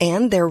diamonds,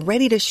 and they're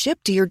ready to ship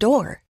to your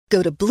door.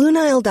 Go to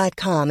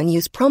BlueNile.com and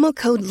use promo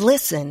code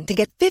LISTEN to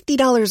get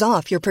 $50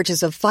 off your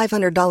purchase of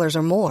 $500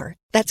 or more.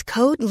 That's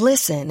code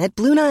LISTEN at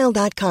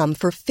BlueNile.com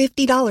for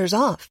 $50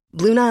 off.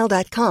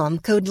 BlueNile.com,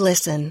 code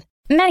LISTEN.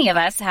 Many of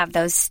us have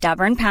those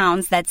stubborn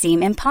pounds that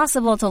seem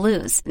impossible to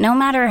lose, no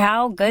matter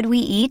how good we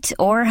eat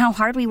or how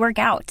hard we work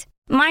out.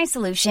 My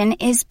solution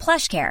is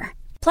PlushCare.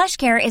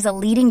 PlushCare is a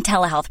leading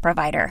telehealth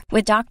provider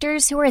with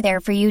doctors who are there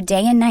for you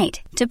day and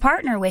night to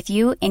partner with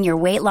you in your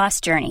weight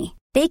loss journey.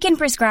 They can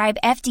prescribe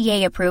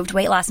FDA-approved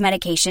weight loss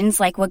medications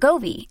like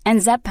Wegovy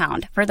and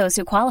Zepbound for those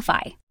who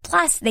qualify.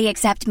 Plus, they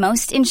accept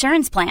most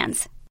insurance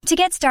plans. To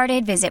get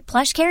started, visit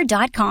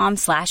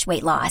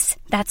plushcare.com/weightloss.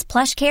 That's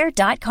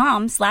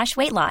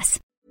plushcare.com/weightloss.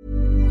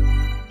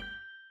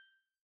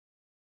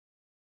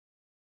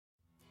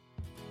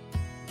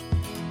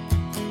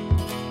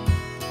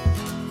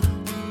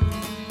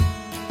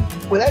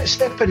 Without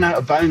stepping out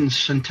of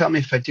bounds, and tell me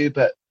if I do,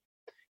 but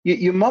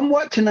your mum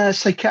worked in a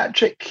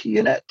psychiatric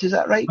unit, is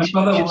that right? My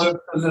mother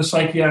worked as a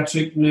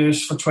psychiatric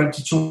nurse for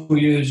 22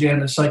 years,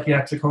 in a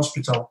psychiatric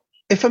hospital.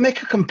 If I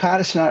make a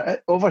comparison,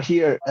 over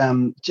here,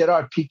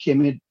 Gerard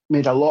Piqué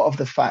made a lot of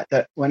the fact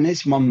that when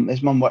his mum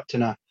worked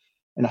in a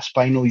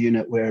spinal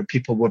unit where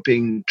people were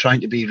trying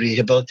to be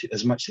rehabilitated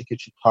as much as they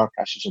could for car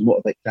crashes and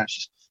motorbike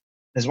crashes,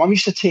 his mum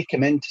used to take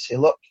him in to say,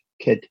 look,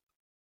 kid,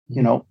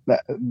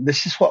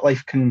 this is what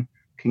life can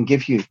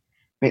give you.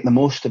 make the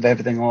most of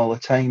everything all the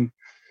time.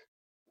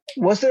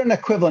 Was there an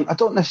equivalent? I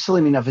don't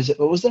necessarily mean a visit,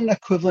 but was there an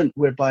equivalent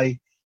whereby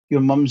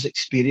your mum's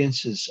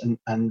experiences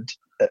and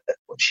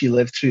what she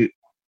lived through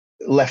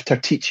left her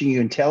teaching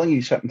you and telling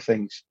you certain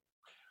things?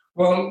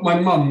 Well, my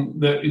mum,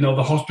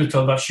 the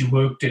hospital that she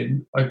worked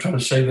in, I try to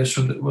say this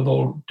with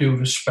all due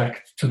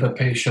respect to the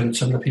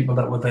patients and the people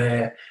that were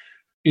there,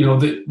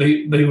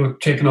 they were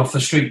taken off the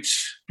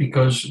streets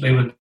because they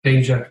were a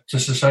danger to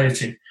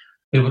society.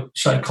 They were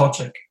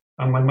psychotic.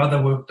 And my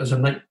mother worked as a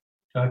night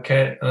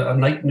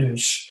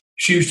nurse.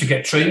 She used to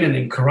get training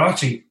in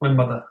karate, my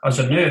mother, as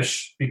a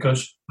nurse,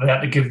 because they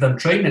had to give them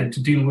training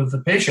to deal with the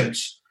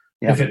patients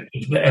if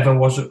there ever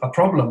was a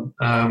problem.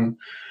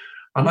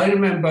 And I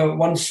remember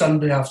one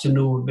Sunday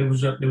afternoon, there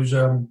was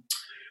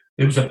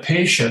a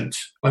patient.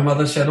 My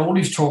mother said, all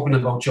he's talking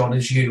about, John,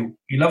 is you.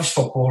 He loves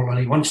football and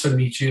he wants to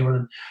meet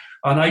you.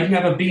 And I'd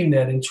never been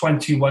there in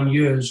 21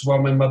 years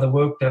while my mother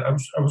worked there. I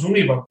was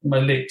only about my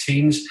late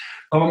teens.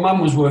 But my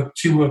mum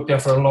she worked there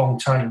for a long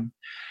time.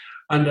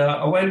 And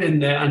I went in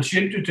there and she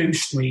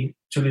introduced me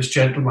to this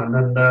gentleman.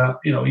 And,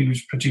 he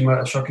was pretty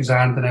much, shook his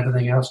hand and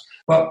everything else.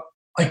 But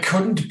I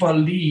couldn't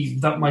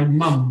believe that my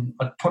mum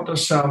had put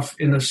herself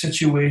in a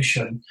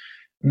situation,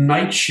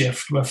 night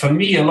shift, where for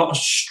me a lot of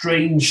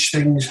strange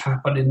things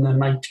happen in the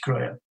night,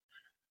 Graham.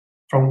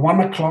 From 1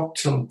 o'clock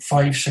till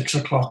 5, 6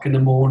 o'clock in the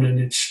morning,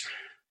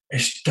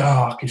 it's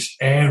dark, it's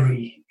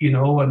airy,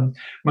 and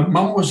my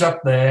mum was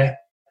up there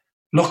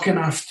looking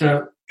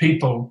after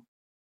people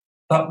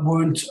that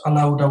weren't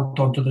allowed out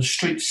onto the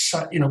streets,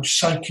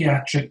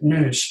 psychiatric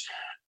nurse.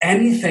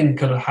 Anything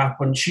could have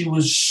happened. She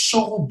was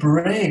so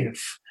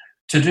brave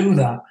to do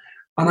that.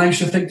 And I used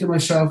to think to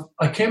myself,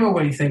 I came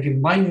away thinking,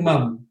 my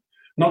mum,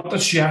 not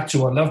that she had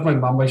to, I love my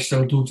mum, I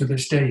still do to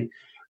this day,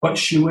 but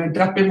she went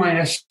up in my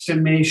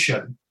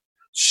estimation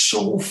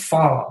so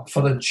far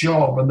for the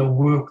job and the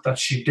work that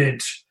she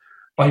did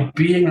by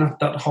being at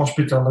that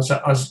hospital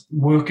as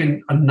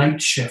working a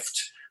night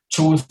shift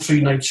 2 or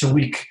 3 nights a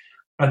week.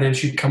 And then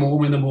she'd come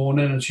home in the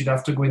morning and she'd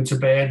have to go into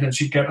bed and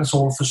she'd get us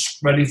all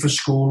ready for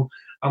school.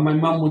 And my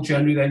mum would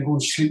generally then go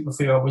and sleep a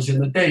few hours in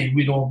the day.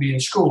 We'd all be in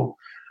school.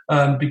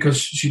 Because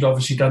she'd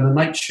obviously done the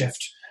night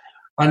shift.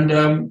 And,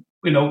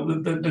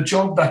 the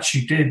job that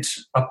she did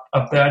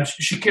up there,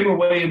 she came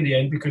away in the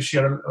end because she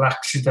had an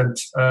accident.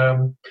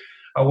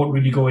 I won't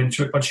really go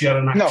into it, but she had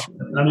an accident.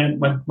 No. And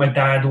then my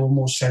dad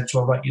almost said to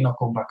her, right, you're not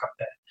going back up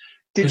there.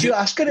 Did you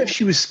ask her if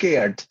she was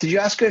scared? Did you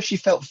ask her if she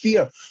felt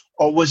fear?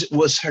 Or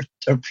was her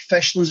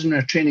professionalism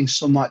and her training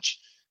so much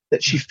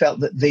that she felt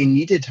that they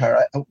needed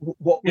her?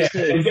 What was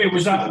it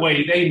was that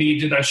way. They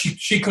needed her.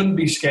 She couldn't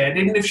be scared.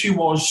 Even if she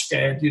was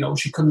scared,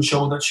 she couldn't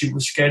show that she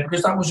was scared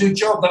because that was her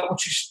job.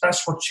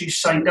 That's what she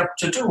signed up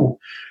to do.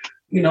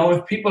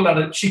 If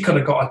people she could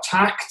have got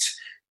attacked.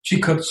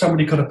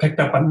 Somebody could have picked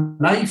up a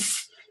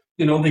knife.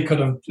 They could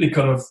have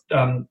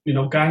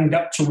ganged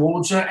up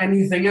towards her.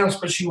 Anything else,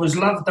 but she was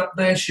loved up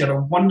there. She had a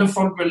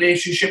wonderful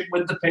relationship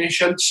with the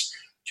patients.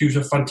 She was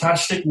a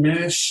fantastic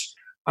nurse.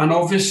 And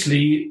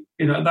obviously,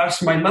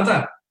 that's my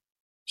mother.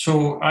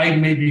 So I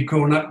maybe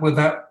grown up with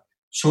that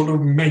sort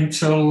of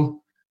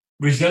mental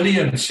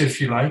resilience,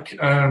 if you like,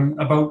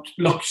 about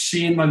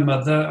seeing my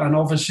mother and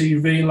obviously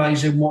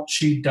realising what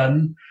she'd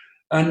done.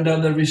 And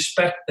the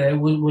respect there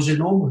was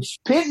enormous.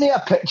 Paint me a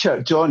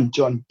picture, John,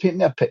 paint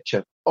me a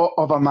picture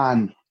of a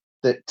man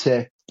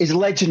that is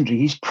legendary.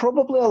 He's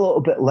probably a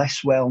little bit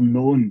less well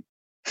known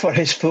for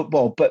his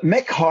football, but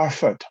Mick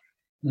Harford.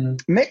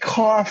 Mick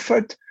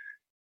Harford.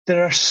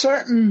 There are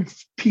certain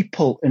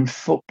people in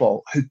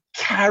football who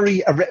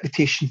carry a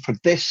reputation for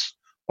this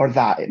or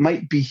that. It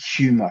might be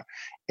humour.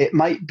 It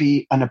might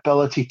be an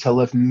ability to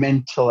live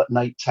mental at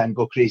night time,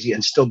 go crazy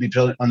and still be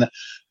brilliant on the...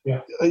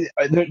 Yeah.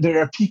 There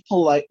are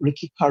people like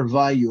Ricky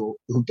Carvalho,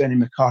 who Benny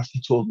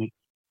McCarthy told me,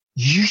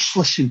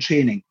 useless in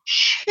training,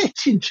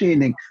 shit in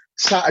training,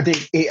 Saturday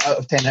 8 out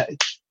of 10.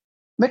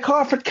 Mick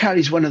Harford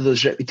carries one of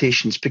those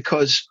reputations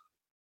because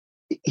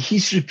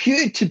he's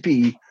reputed to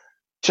be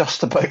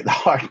just about the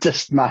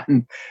hardest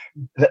man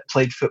that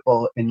played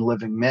football in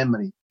living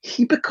memory.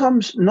 He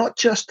becomes not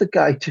just the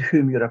guy to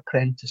whom you're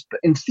apprenticed, but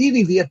in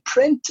theory, the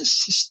apprentice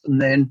system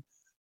then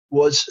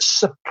was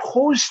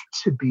supposed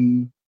to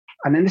be,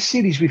 and in the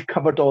series we've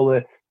covered all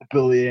the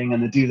bullying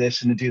and the do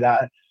this and the do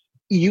that.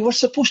 You were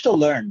supposed to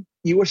learn.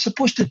 You were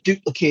supposed to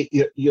duplicate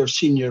your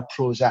senior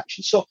pro's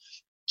actions. So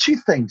 2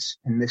 things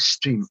in this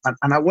stream,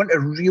 and I want to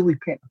really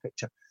paint a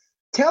picture.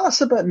 Tell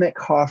us about Mick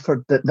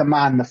Harford, the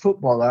man, the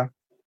footballer,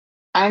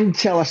 and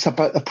tell us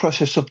about the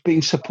process of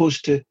being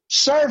supposed to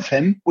serve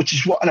him, which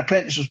is what an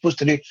apprentice was supposed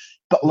to do,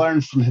 but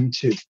learn from him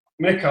too.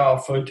 Mick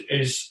Harford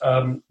is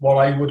what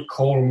I would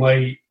call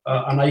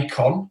an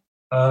icon.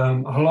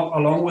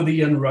 Along with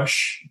Ian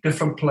Rush,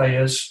 different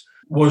players,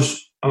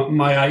 was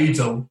my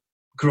idol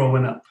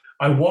growing up.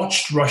 I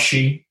watched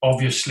Rushy,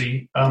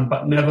 obviously,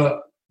 but never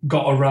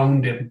got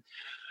around him.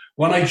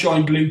 When I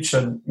joined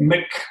Luton,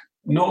 Mick,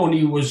 not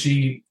only was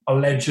he a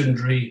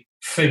legendary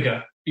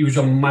figure, he was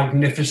a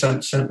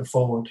magnificent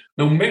centre-forward.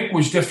 Now, Mick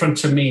was different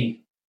to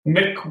me.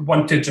 Mick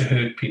wanted to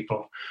hurt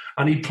people,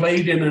 and he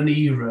played in an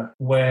era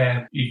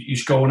where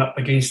he's going up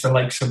against the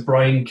likes of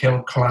Brian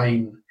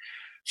Kilcline,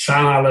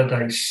 Sam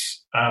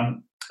Allardyce,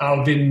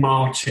 Alvin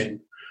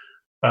Martin,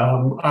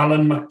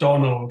 Alan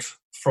MacDonald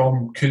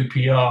from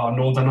QPR,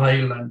 Northern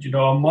Ireland,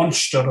 a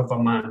monster of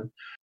a man.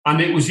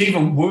 And it was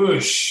even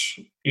worse,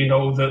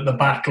 the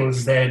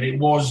battles then. It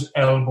was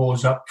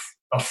elbows up,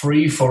 a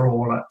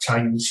free-for-all at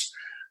times.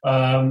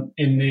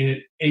 In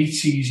the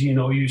 80s,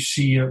 you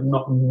see,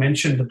 not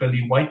mentioned the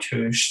Billy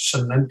Whitehursts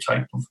and them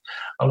type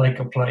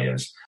of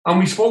players. And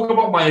we spoke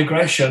about my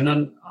aggression,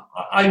 and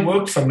I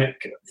worked for Mick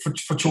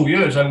for 2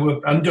 years. I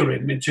worked under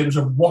him in terms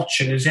of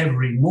watching his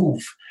every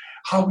move,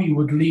 how he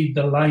would lead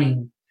the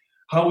line,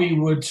 how he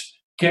would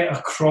get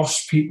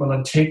across people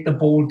and take the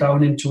ball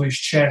down into his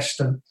chest.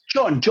 And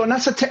John,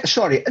 that's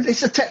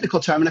it's a technical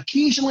term, and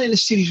occasionally in the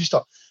series we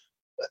stop.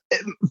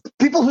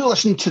 People who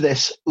listen to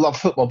this love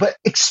football, but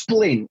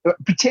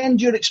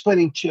pretend you're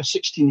explaining to a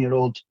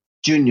 16-year-old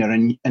junior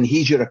and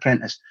he's your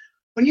apprentice.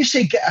 When you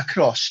say get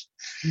across,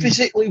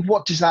 physically,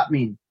 what does that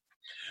mean?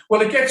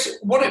 Well,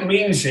 what it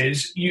means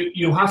is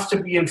you have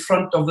to be in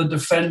front of the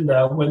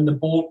defender when the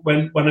ball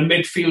when a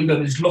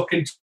midfielder is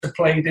looking to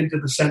play it into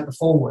the centre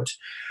forward.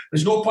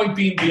 There's no point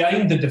being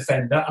behind the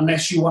defender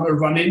unless you want to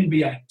run in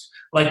behind,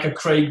 like a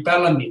Craig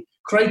Bellamy.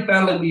 Craig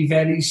Bellamy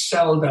very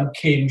seldom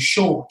came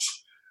short.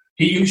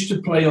 He used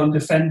to play on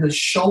defenders'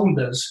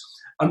 shoulders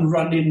and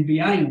run in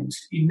behind.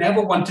 He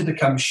never wanted to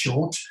come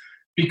short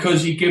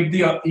because he gave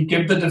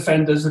the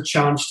defenders a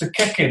chance to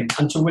kick him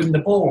and to win the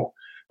ball.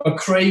 But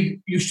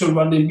Craig used to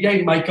run in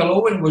behind. Michael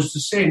Owen was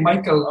the same.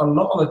 Michael, a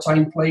lot of the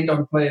time, played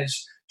on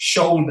players'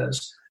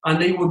 shoulders,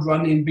 and they would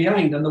run in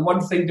behind. And the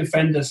one thing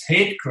defenders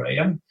hate,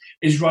 Graham,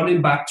 is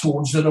running back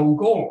towards their own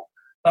goal.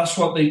 That's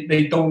what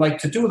they don't like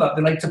to do. That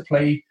they like to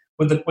play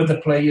with the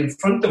play in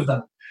front of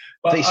them.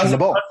 But facing the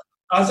ball.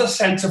 As a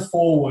centre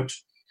forward,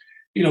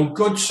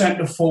 good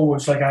centre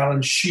forwards like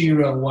Alan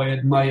Shearer, who I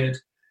admired.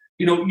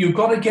 You've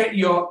got to get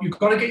your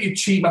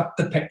team up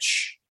the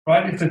pitch.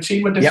 Right, if the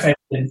team are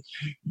defending,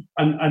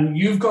 and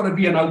you've got to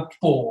be an out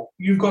ball,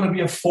 you've got to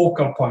be a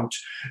focal point.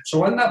 So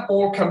when that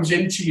ball comes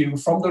into you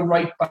from the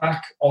right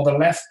back or the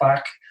left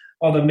back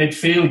or the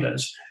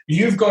midfielders,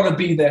 you've got to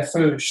be there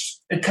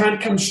first. It can't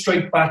come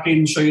straight back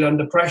in, so you're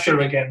under pressure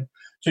again.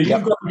 So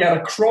you've got to get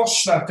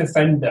across that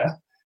defender,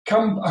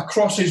 come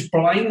across his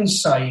blind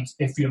side,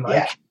 if you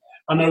like,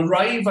 and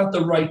arrive at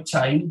the right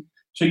time.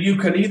 So you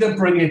can either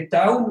bring it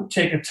down,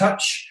 take a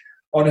touch,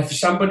 or if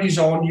somebody's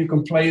on, you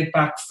can play it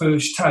back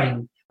first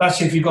time. That's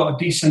if you've got a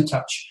decent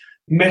touch.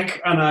 Mick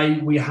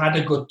and we had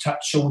a good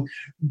touch. So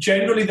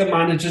generally the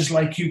managers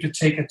like you to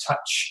take a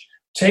touch.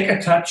 Take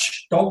a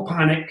touch, don't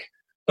panic,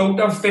 don't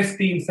have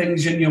 15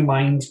 things in your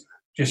mind.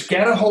 Just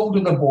get a hold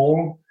of the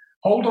ball,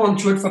 hold on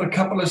to it for a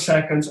couple of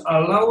seconds,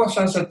 allow us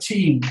as a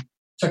team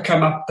to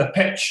come up the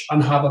pitch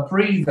and have a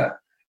breather.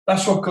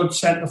 That's what good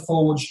centre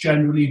forwards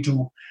generally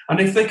do.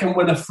 And if they can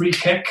win a free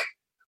kick,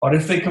 or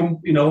if they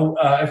can,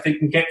 if they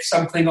can get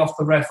something off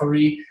the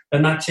referee,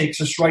 then that takes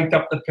us right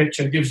up the pitch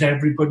and gives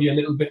everybody a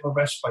little bit of a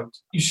respite.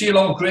 You see a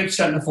lot of great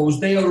centre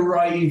forwards, they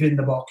arrive in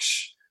the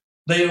box.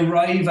 They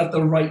arrive at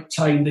the right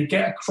time. They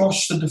get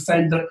across the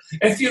defender.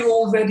 If you're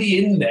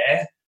already in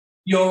there,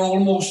 you're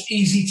almost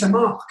easy to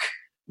mark.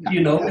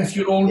 If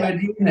you're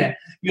already in there,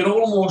 you're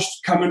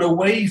almost coming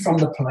away from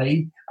the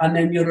play and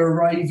then you're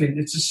arriving.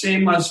 It's the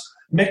same as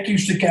Mick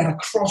used to get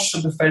across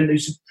the defender.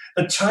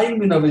 The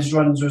timing of his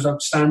runs was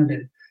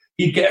outstanding.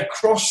 He'd get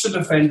across the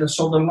defender,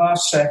 so the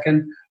last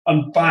second,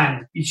 and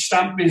bang, he'd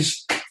stamp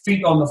his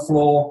feet on the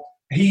floor.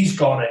 He's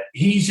got it.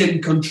 He's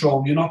in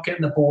control. You're not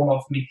getting the ball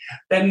off me.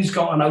 Then he's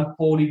got an out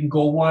ball. He can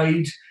go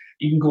wide.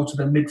 He can go to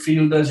the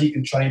midfielders. He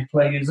can try and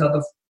play his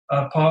other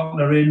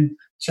partner in,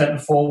 centre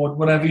forward,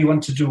 whatever you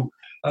want to do.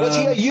 Was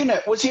he a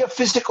unit? Was he a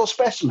physical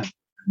specimen?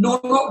 No,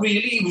 not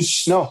really. He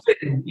was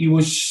thin. He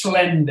was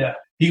slender.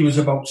 He was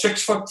about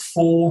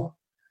 6'4",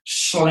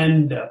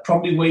 slender,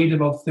 probably weighed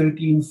about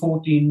 13,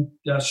 14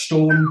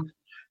 stone.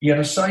 He had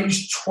a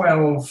size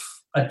 12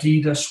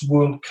 Adidas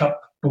World Cup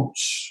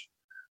boots,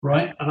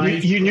 right?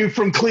 And you knew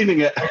from cleaning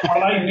it.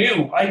 Well,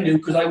 I knew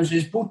because I was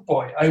his boot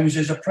boy. I was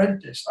his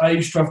apprentice. I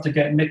used to have to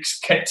get Mick's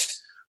kit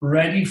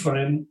ready for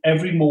him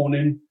every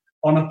morning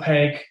on a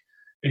peg,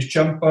 his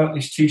jumper,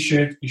 his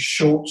T-shirt, his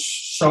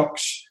shorts,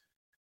 socks,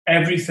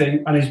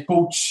 everything, and his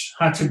boots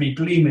had to be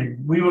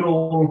gleaming. We were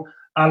all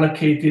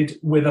allocated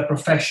with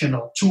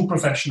two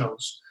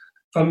professionals.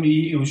 For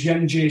me, it was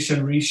young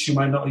Jason Rees, you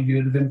might not have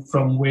heard of him,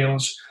 from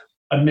Wales,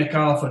 and Mick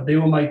Arthur. They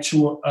were my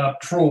two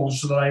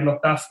pros that I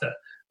looked after.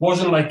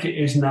 Wasn't like it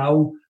is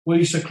now. We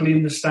used to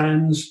clean the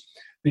stands.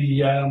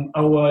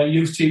 Our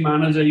youth team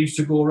manager used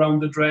to go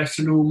around the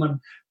dressing room and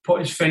put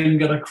his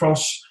finger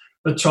across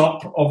the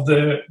top of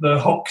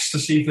the hooks to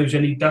see if there's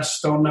any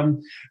dust on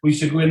them. We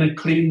used to go in and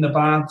clean the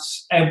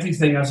baths,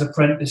 everything as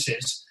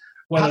apprentices.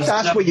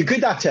 That's where you're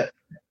good at it.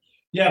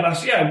 I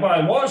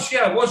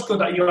was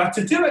good at it. You had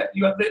to do it.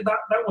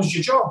 That was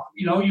your job.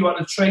 You had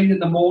to train in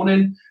the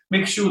morning,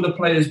 make sure the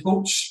players'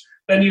 boots,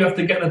 then you have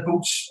to get the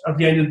boots at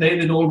the end of the day.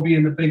 They'd all be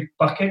in the big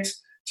bucket.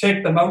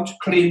 Take them out,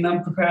 clean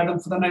them, prepare them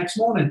for the next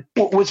morning.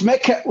 Was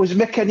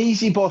Mick an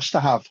easy boss to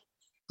have?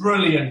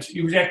 Brilliant.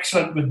 He was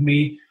excellent with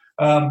me.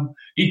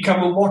 He'd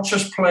come and watch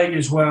us play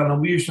as well,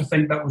 and we used to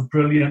think that was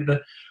brilliant.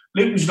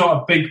 Luton's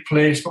not a big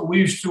place, but we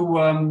used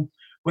to,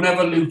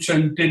 whenever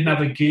Luton didn't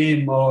have a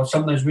game, or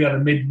sometimes we had a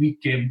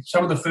midweek game,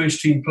 some of the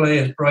first-team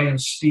players, Brian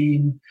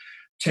Steen,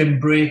 Tim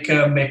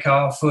Breaker, Mick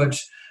Harford,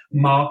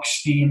 Mark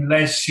Steen,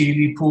 Les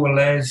Seeley, poor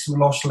Les, we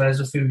lost Les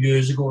a few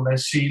years ago,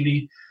 Les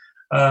Seeley,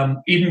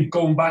 even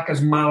going back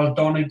as Mal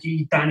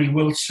Donaghy, Danny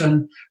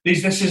Wilson.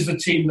 This is the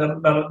team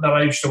that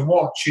I used to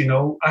watch,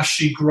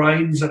 Ashley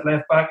Grimes at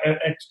left back,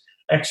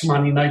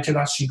 ex-Man United,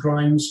 Ashley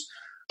Grimes.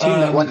 Team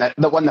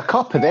that won the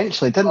cup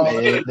eventually, didn't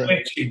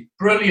they?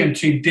 Brilliant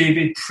team.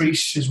 David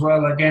Priest as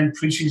well. Again,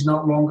 Priest is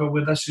not longer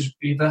with us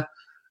either.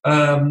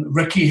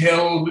 Ricky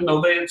Hill,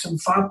 they had some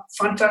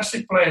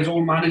fantastic players,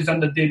 all managed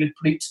under David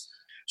Pleat.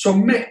 So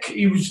Mick,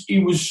 he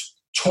was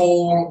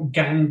tall,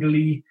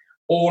 gangly,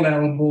 all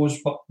elbows,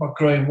 but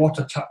Graham, what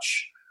a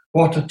touch.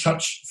 What a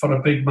touch for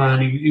a big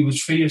man. He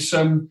was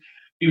fearsome.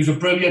 He was a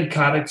brilliant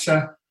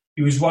character.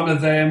 He was one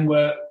of them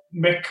where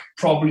Mick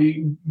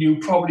probably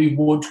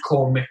would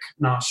call Mick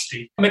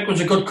nasty. Mick was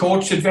a good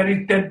coach, did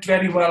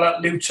very well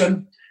at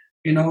Luton.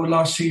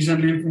 Last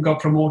season Luton got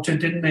promoted,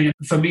 didn't they?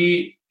 For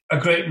me, a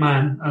great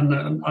man and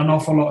an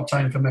awful lot of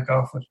time for Mick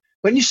Harford.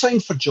 When you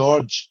signed for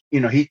George,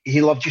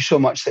 he loved you so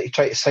much that he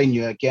tried to sign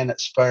you again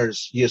at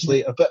Spurs years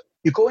later. But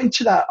you go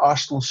into that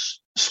Arsenal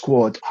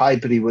squad,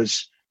 Highbury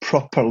was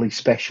properly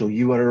special.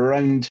 You were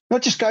around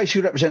not just guys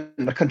who represent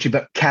the country,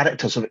 but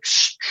characters of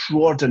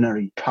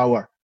extraordinary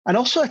power. And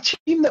also a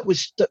team that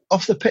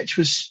off the pitch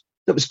was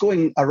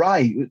going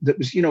awry, that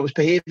was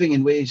behaving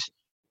in ways,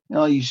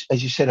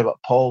 as you said about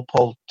Paul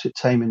took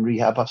time in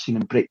rehab. I've seen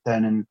him break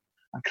down and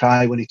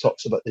cry when he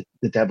talks about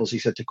the devils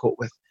he's had to cope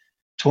with.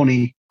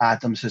 Tony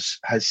Adams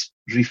has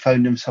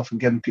refound himself and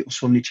given people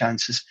so many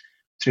chances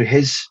through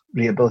his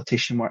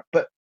rehabilitation work.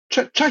 But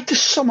try to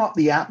sum up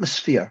the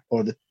atmosphere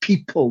or the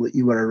people that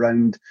you were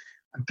around,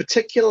 and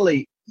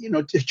particularly,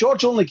 if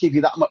George only gave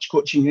you that much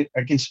coaching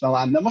against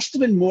Milan, there must have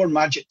been more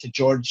magic to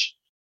George,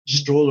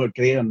 Stroll or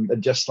Graham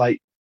than just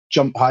like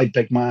jump high,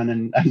 big man,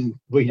 and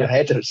with your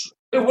headers.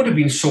 There would have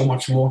been so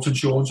much more to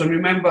George. I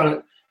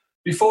remember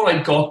before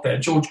I got there,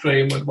 George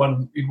Graham he'd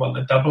won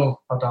the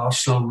double at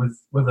Arsenal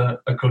with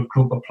a good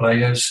group of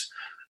players.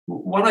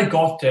 When I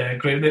got there,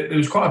 there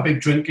was quite a big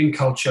drinking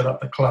culture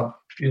at the club.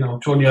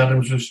 Tony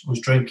Adams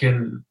was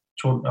drinking,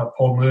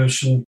 Paul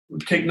Merson.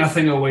 Take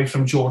nothing away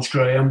from George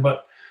Graham,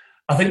 but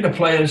I think the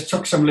players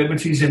took some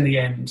liberties in the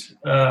end,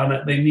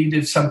 and they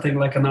needed something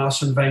like an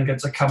Arsene Wenger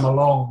to come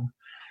along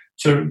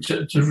to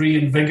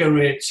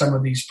reinvigorate some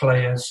of these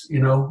players,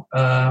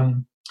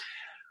 And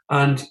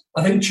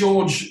I think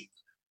George,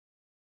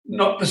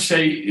 not to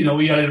say, he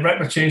had a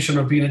reputation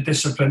of being a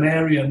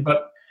disciplinarian,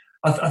 but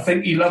I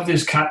think he loved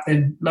his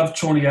captain, loved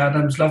Tony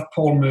Adams, loved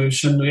Paul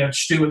Merson. We had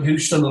Stuart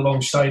Houston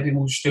alongside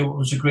him, Stuart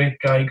was a great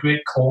guy,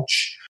 great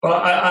coach.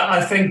 But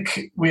I think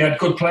we had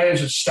good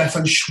players,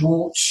 Stefan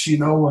Schwartz,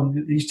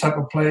 and these type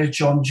of players,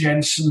 John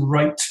Jensen,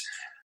 Wright,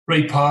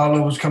 Ray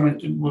Parlour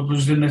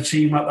was in the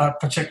team at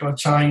that particular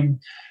time.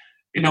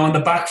 And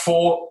the back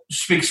four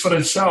speaks for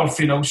itself,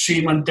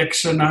 Seaman,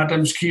 Dixon,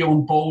 Adams,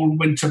 Keown Bold,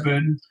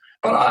 Winterburn.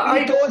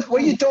 But were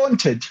you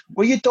daunted?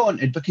 Were you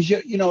daunted? Because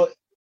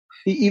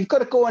you've got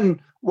to go and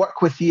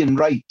work with Ian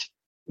Wright.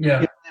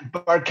 Yeah.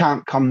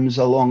 Bergkamp comes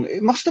along.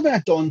 It must have been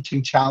a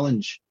daunting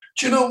challenge.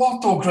 Do you know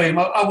what, though, Graham?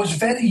 I was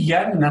very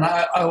young, and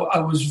I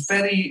was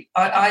very.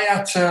 I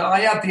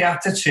had the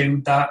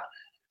attitude that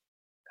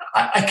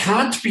I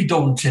can't be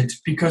daunted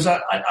because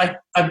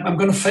I'm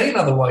going to fail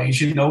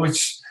otherwise.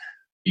 It's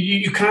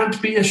you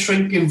can't be a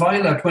shrinking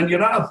violet when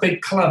you're at a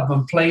big club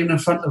and playing in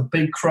front of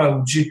big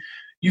crowds.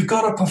 You've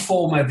got to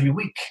perform every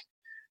week.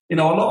 A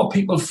lot of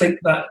people think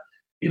that.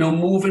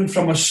 Moving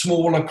from a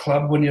smaller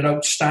club when you're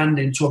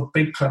outstanding to a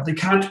big club, they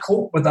can't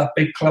cope with that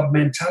big club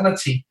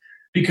mentality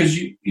because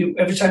you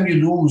every time you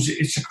lose,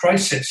 it's a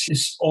crisis.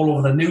 It's all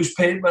over the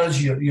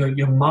newspapers.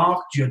 You're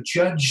marked. You're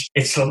judged.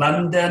 It's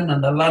London,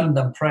 and the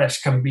London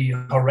press can be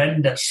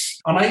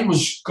horrendous. And I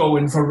was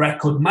going for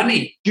record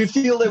money. Do you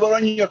feel they were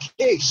on your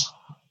case?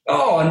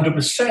 Oh,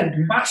 100%,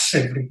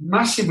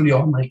 massively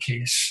on my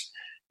case.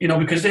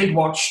 Because they'd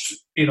watched,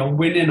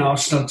 winning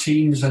Arsenal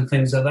teams and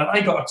things like that. I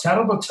got a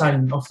terrible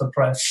time off the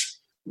press.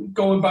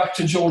 Going back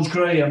to George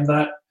Graham,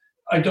 that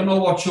I don't know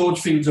what George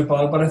feels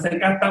about, but I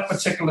think at that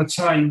particular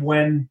time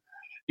when,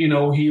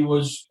 he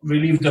was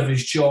relieved of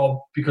his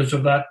job because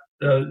of that,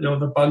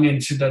 the bung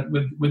incident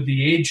with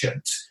the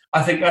agent,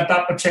 I think at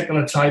that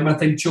particular time,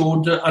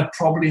 George had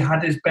probably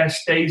had his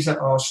best days at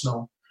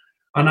Arsenal.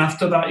 And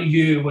after that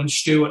year when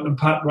Stuart and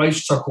Pat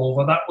Rice took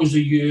over, that was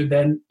the year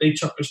then they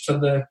took us to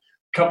the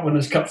Cup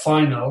Winners' Cup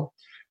final,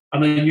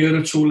 and a year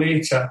or two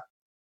later,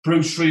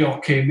 Bruce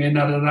Rioch came in,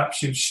 had an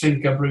absolute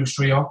stinker, Bruce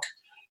Rioch.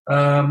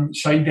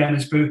 Signed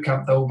Dennis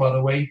Bergkamp, though, by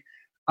the way.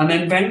 And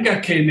then Wenger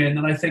came in,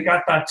 and I think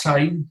at that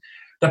time,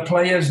 the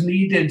players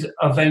needed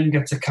a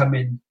Wenger to come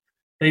in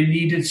they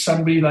needed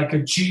somebody like a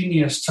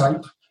genius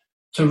type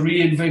to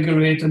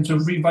reinvigorate and to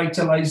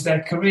revitalise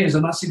their careers,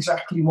 and that's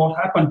exactly what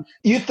happened.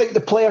 You think the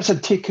players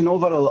had taken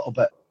over a little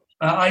bit?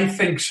 I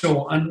think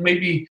so, and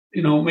maybe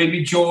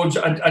George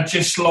had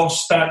just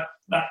lost that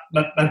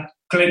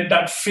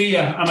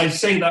fear, and I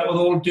say that with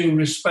all due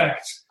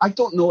respect. I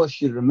don't know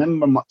if you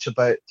remember much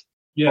about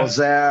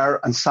Ozer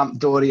and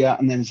Sampdoria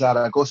and then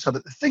Zaragoza,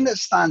 but the thing that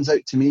stands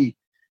out to me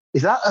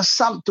is that a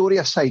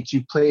Sampdoria side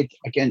you played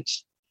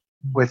against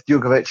with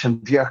Djokovic and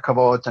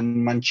Vierkavod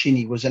and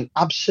Mancini was an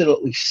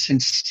absolutely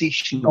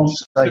sensational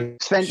side.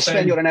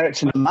 Sven-Göran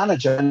Eriksson, the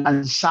manager,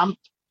 and Samp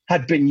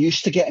had been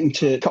used to getting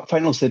to cup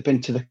finals. They'd been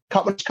to the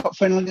Cup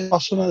final against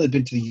Barcelona. They'd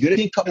been to the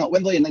European Cup at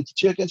Wembley in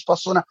 '92 against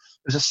Barcelona.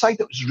 It was a side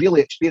that was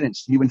really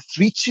experienced. You win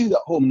 3-2 at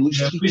home and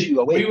lose 3-2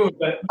 away. We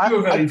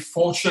were very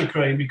fortunate,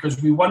 Graham, because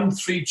we won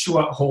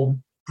 3-2 at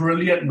home.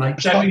 Brilliant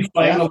night.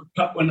 Semi-final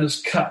Cup Winners'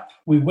 Cup.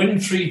 We win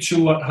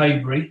 3-2 at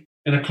Highbury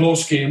in a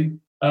close game.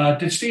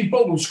 Did Steve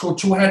Bogle score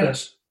 2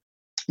 headers?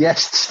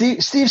 Yes, Steve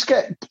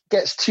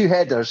gets 2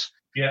 headers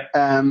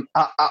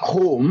at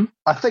home.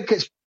 I think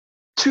it's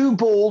 2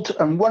 Bold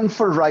and 1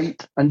 for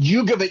Wright, and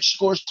Djokovic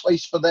scores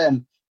twice for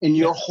them in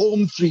your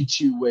home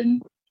 3-2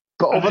 win.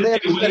 But over there,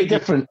 it's very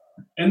different.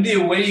 In the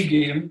away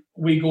game,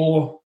 we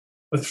go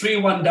with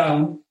 3-1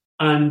 down,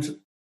 and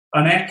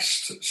an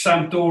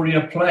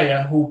ex-Sampdoria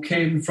player who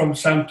came from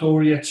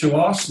Sampdoria to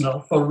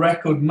Arsenal for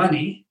record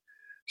money,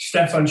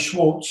 Stefan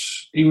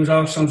Schwartz, he was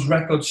Arsenal's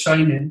record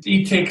signing.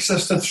 He takes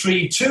us to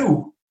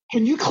 3-2.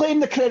 Can you claim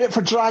the credit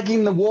for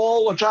dragging the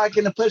wall or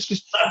dragging the players?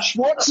 Because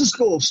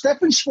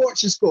Stefan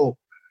Schwartz's goal,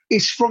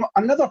 is from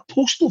another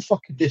postal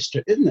fucking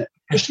district, isn't it?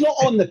 It's not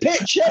on the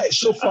pitch yet. It's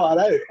so far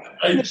out.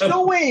 There's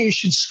no way you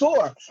should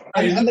score.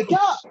 And the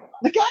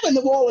gap in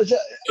the wall is.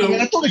 I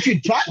don't know if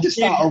you'd practice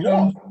that or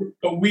what.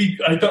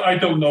 But I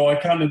don't know. I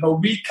can't remember.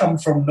 We come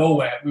from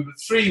nowhere. We were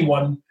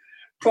 3-1.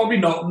 Probably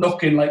not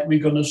looking like we're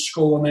going to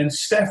score, and then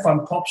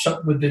Stefan pops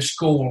up with this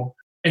goal.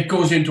 It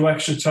goes into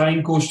extra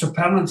time, goes to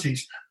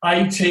penalties.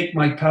 I take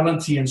my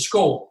penalty and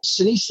score.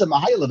 Sinisa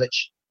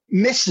Mihailovic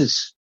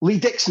misses. Lee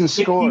Dixon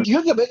scored.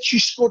 Djokovic, who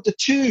scored the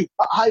 2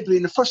 at Highbury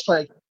in the first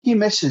leg, he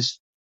misses.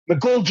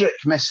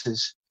 McGoldrick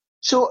misses.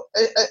 So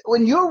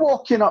when you're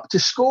walking up to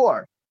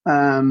score,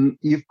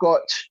 you've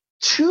got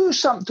 2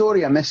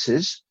 Sampdoria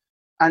misses,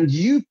 and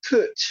you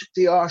put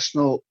the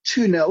Arsenal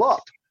 2-0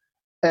 up.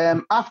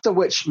 After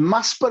which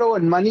Maspero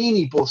and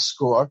Manini both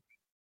score.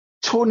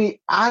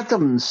 Tony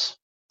Adams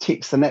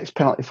takes the next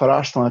penalty for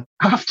Arsenal,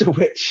 after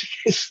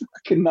which it's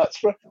fucking nuts.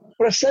 For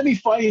a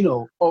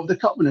semi-final of the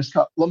Cup Winners'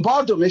 Cup,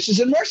 Lombardo misses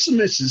and Merson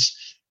misses.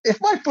 If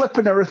my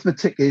flipping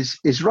arithmetic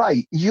is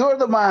right, you're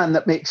the man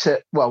that makes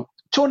it. Well,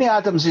 Tony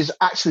Adams is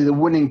actually the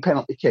winning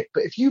penalty kick,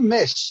 but if you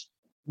miss,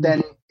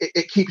 then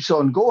it keeps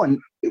on going.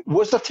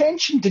 Was there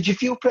tension? Did you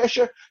feel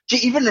pressure? Do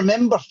you even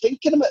remember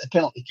thinking about the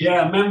penalty kick?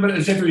 Yeah, I remember it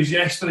as if it was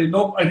yesterday.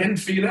 No, I didn't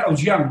feel it. I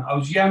was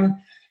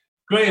young.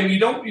 Graham, you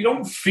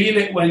don't feel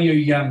it when you're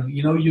young.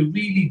 You know, you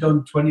really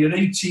don't. When you're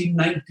 18,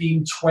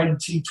 19,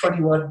 20,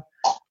 21.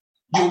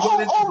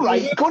 All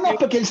right, going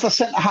up against a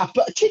centre-half,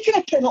 but taking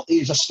a penalty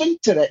is a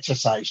sphincter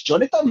exercise,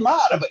 John. It doesn't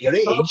matter about your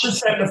age. I was a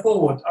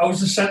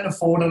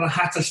centre-forward and I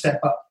had to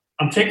step up.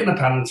 I'm taking a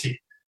penalty.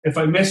 If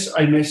I miss,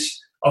 I miss.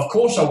 Of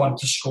course I want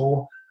to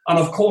score, and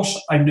of course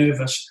I'm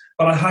nervous,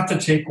 but I had to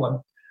take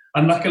one.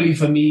 And luckily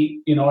for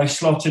me, you know, I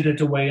slotted it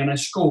away and I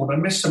scored. I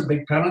missed some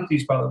big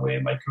penalties, by the way,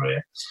 in my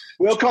career.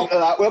 We'll come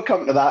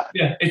to that.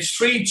 Yeah, it's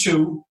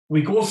 3-2.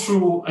 We go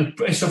through, and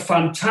it's a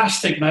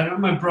fantastic night.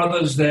 My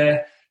brother's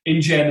there in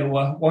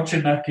Genoa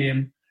watching that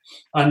game,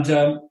 and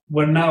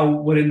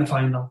we're in the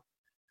final.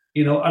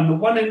 You know, and the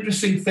one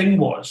interesting thing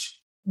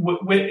was,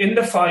 we're in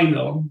the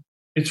final.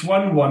 It's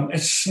 1-1.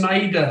 It's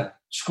Snyder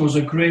scores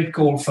a great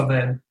goal for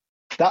them.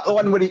 That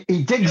one where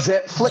he digs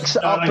it, flicks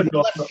it up, and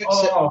left foots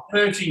it.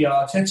 30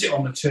 yards, hits it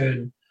on the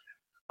turn.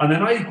 And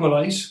then I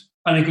equalise,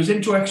 and it goes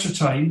into extra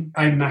time.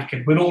 I'm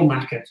knackered. We're all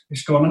knackered.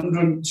 It's gone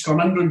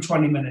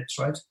 120 minutes,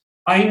 right?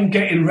 I'm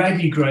getting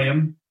ready,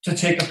 Graham, to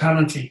take a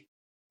penalty.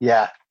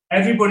 Yeah.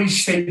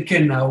 Everybody's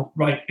thinking now,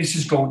 right, this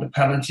is going to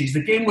penalties.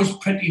 The game was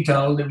pretty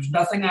dull. There was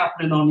nothing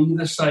happening on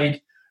either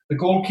side. The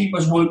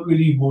goalkeepers weren't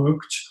really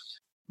worked.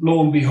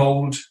 Lo and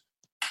behold,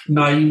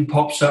 Naeem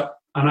pops up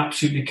and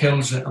absolutely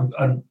kills it,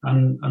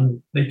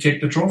 and they take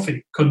the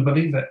trophy. Couldn't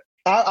believe it.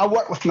 I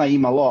work with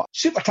Naeem a lot.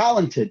 Super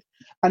talented.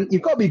 And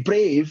you've got to be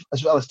brave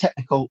as well as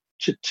technical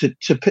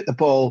to put the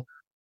ball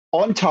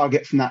on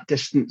target from that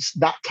distance,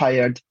 that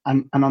tired,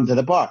 and under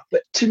the bar.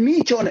 But to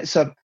me, John, it's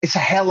a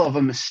hell of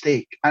a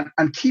mistake.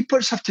 And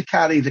keepers have to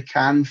carry the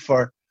can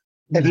for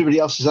everybody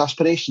else's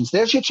aspirations.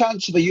 There's your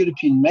chance of a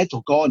European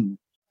medal gone.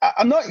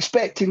 I'm not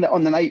expecting that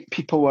on the night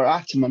people were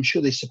at him. I'm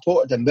sure they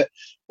supported him, but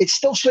it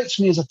still strikes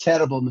me as a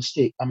terrible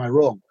mistake. Am I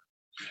wrong?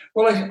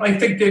 Well, I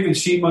think David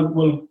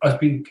Seaman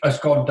has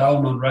gone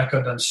down on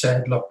record and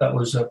said, "Look, that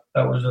was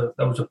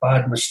a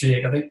bad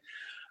mistake." I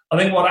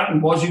think what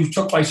happened was he was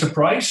took by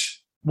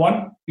surprise.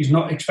 One, he's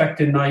not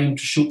expecting Naeem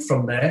to shoot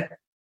from there.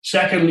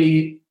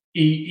 Secondly,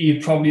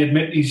 he'd probably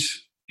admit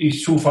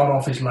he's too far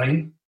off his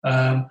line.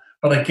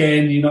 But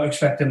again, you're not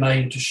expecting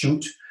him to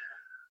shoot.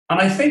 And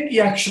I think he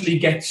actually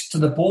gets to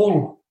the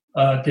ball,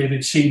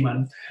 David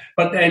Seaman,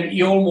 but then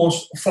he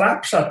almost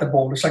flaps at the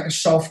ball. It's like a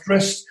soft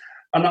wrist.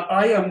 And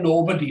I am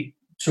nobody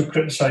to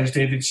criticise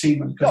David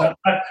Seaman, because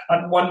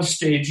at one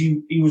stage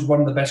he was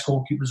one of the best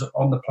goalkeepers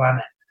on the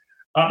planet.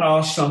 At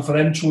Arsenal, for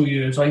them 2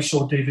 years, I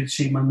saw David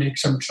Seaman make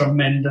some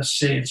tremendous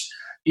saves.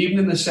 Even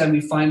in the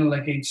semi-final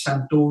against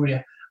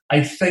Sampdoria,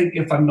 I think,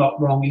 if I'm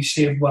not wrong, he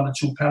saved 1 or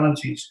 2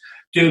 penalties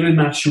during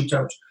that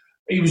shootout.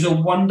 He was a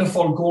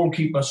wonderful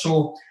goalkeeper,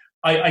 so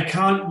I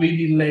can't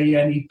really lay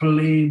any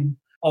blame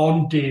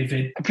on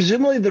David.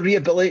 Presumably the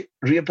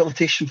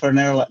rehabilitation for an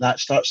error like that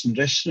starts in the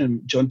dressing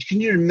room. John,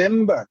 can you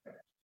remember,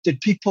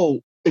 did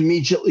people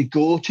immediately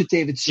go to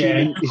David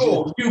Seaman? Yeah,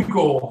 you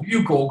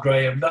go,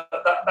 Graham. That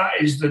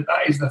is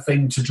the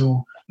thing to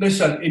do.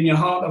 Listen, in your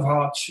heart of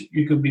hearts,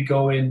 you could be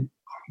going,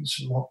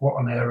 what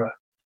an error.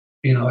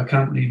 I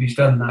can't believe he's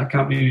done that. I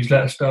can't believe he's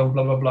let us down,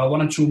 blah, blah, blah.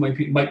 1 or 2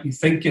 people might be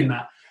thinking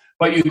that.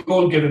 But you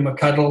go and give him a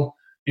cuddle,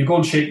 you go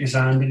and shake his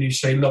hand and you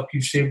say, look,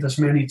 you've saved us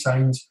many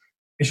times.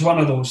 It's one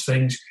of those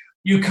things.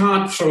 You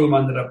can't throw him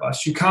under the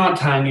bus. You can't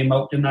hang him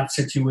out in that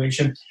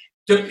situation.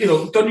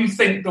 Don't you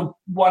think the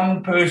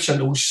one person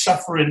who's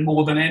suffering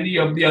more than any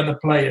of the other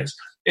players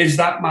is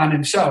that man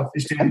himself,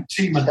 is David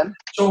Seaman?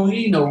 So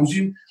he knows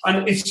you.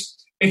 And it's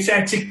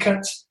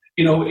etiquette.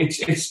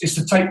 It's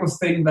the type of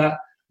thing that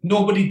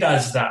nobody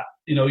does that.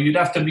 You'd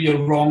have to be a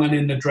wrong and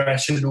in the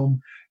dressing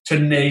room to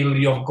nail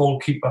your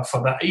goalkeeper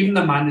for that. Even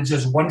the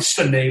managers wants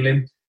to nail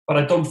him, but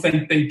I don't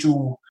think they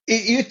do.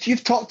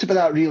 You've talked about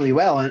that really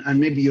well, and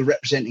maybe you're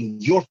representing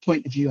your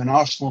point of view and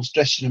Arsenal's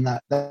dressing room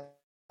that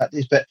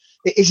is, but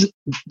it isn't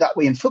that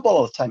way in football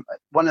all the time.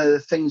 One of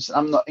the things,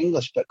 I'm not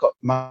English, but got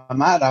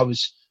mad, I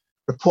was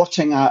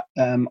reporting at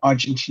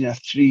Argentina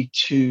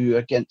 2-2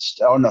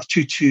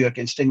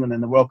 against England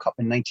in the World Cup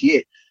in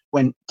 '98,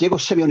 when Diego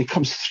Simeone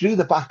comes through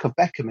the back of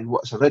Beckham in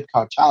what is a red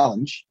card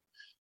challenge.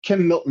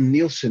 Kim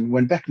Milton-Nielsen,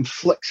 when Beckham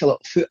flicks a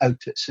little foot out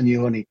at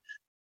Simeone,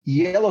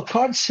 yellow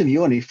cards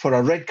Simeone for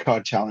a red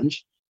card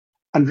challenge,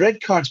 and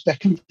red cards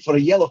Beckham for a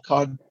yellow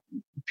card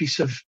piece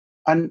of...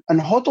 And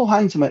Hoddle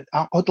hands him out.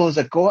 Hoddle has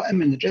a go at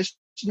him in the dressing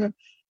room,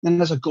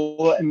 and there's a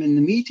go at him in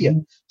the media.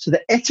 So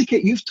the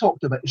etiquette you've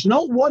talked about is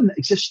not one that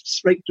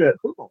exists right throughout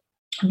football.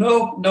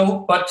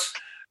 No, but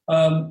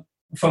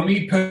for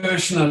me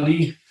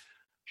personally,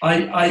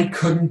 I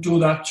couldn't do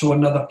that to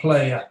another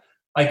player.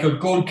 I could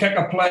go and kick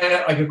a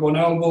player, I could go and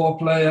elbow a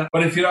player,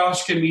 but if you're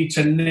asking me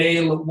to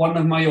nail one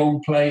of my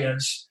own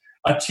players,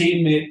 a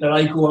teammate that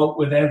I go out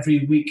with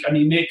every week, and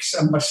he makes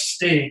a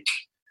mistake,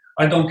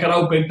 I don't care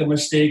how big the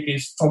mistake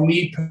is. For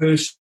me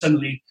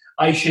personally,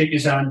 I shake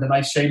his hand and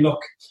I say,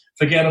 look,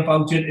 forget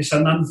about it. It's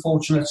an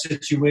unfortunate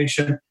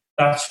situation.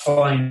 That's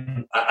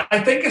fine. I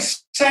think a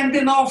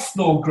sending off,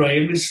 though,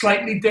 Graham, is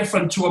slightly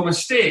different to a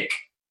mistake.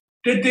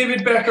 Did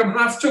David Beckham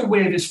have to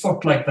wave his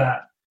foot like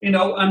that?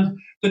 And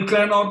did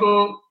Glenn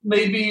Hoddle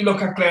maybe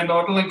look at Glenn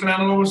Hoddle, and Glenn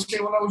Hoddle would say,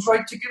 well, I was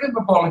right to give him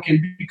a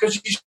bollocking because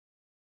he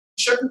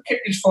shouldn't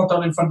kick his foot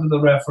on in front of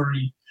the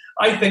referee.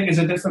 I think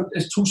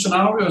there's 2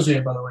 scenarios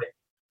here, by the way.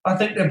 I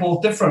think they're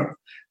both different.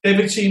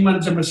 David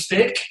Seaman's a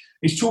mistake.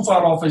 He's too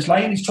far off his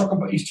line.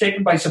 He's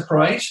taken by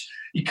surprise.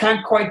 He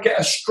can't quite get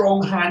a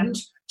strong hand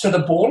to the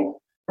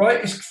ball,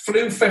 right? He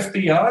flew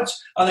 50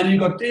 yards. And then you've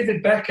got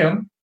David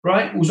Beckham,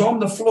 right, who's on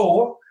the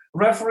floor.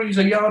 Referee's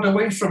a yard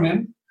away from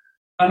him.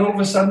 And all of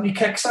a sudden he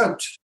kicks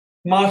out.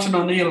 Martin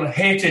O'Neill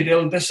hated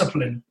ill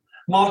discipline.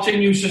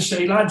 Martin used to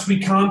say, lads, we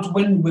can't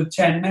win with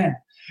 10 men.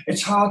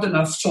 It's hard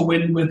enough to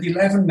win with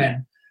 11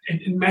 men.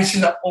 It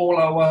messes up all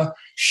our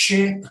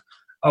shape,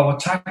 our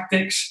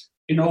tactics.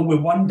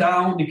 We're 1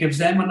 down. It gives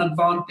them an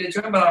advantage. I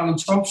remember Alan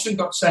Thompson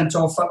got sent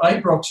off at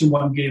Ibrox in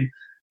one game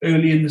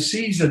early in the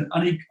season,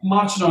 and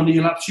Martin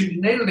O'Neill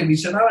absolutely nailed him. He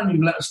said, Alan,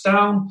 you let us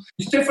down.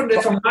 It's different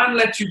if a man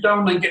lets you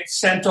down and gets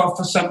sent off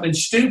for something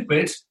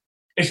stupid.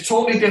 It's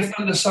totally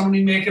different to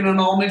somebody making an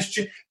honest...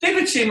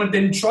 David Seaman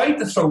didn't try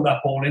to throw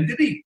that ball in, did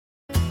he?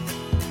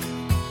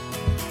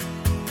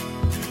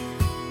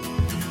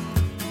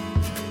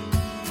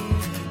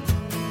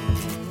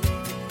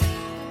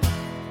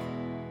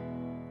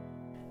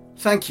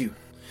 Thank you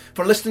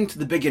for listening to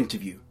The Big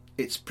Interview.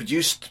 It's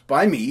produced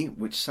by me,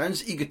 which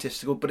sounds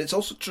egotistical, but it's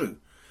also true,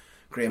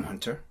 Graham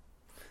Hunter,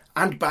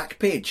 and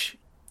Backpage.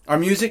 Our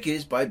music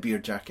is by Beer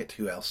Jacket,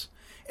 who else?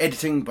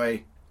 Editing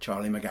by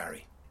Charlie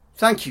McGarry.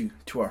 Thank you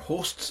to our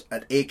hosts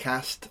at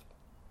Acast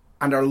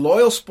and our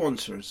loyal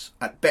sponsors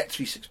at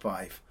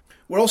Bet365.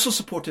 We're also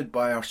supported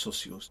by our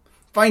socios.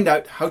 Find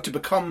out how to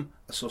become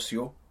a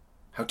socio,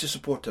 how to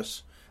support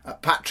us,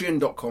 at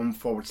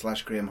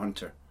patreon.com/Graham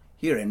Hunter.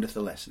 Here endeth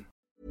the lesson.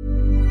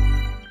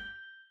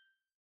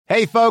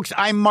 Hey folks,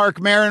 I'm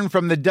Mark Maron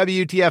from the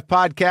WTF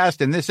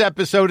Podcast, and this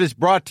episode is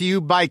brought to you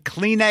by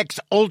Kleenex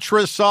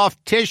Ultra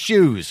Soft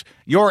Tissues,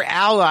 your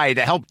ally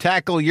to help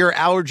tackle your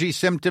allergy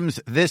symptoms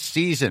this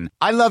season.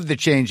 I love the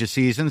change of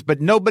seasons,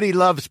 but nobody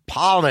loves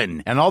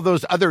pollen and all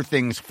those other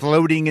things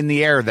floating in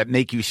the air that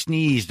make you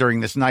sneeze during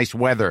this nice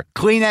weather.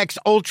 Kleenex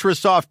Ultra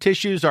Soft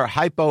Tissues are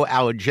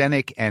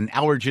hypoallergenic and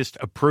allergist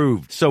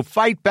approved. So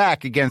fight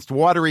back against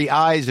watery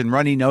eyes and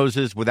runny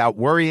noses without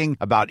worrying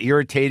about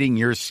irritating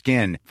your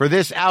skin. For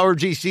this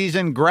allergy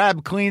season,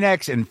 grab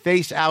Kleenex and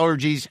face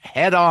allergies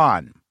head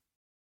on.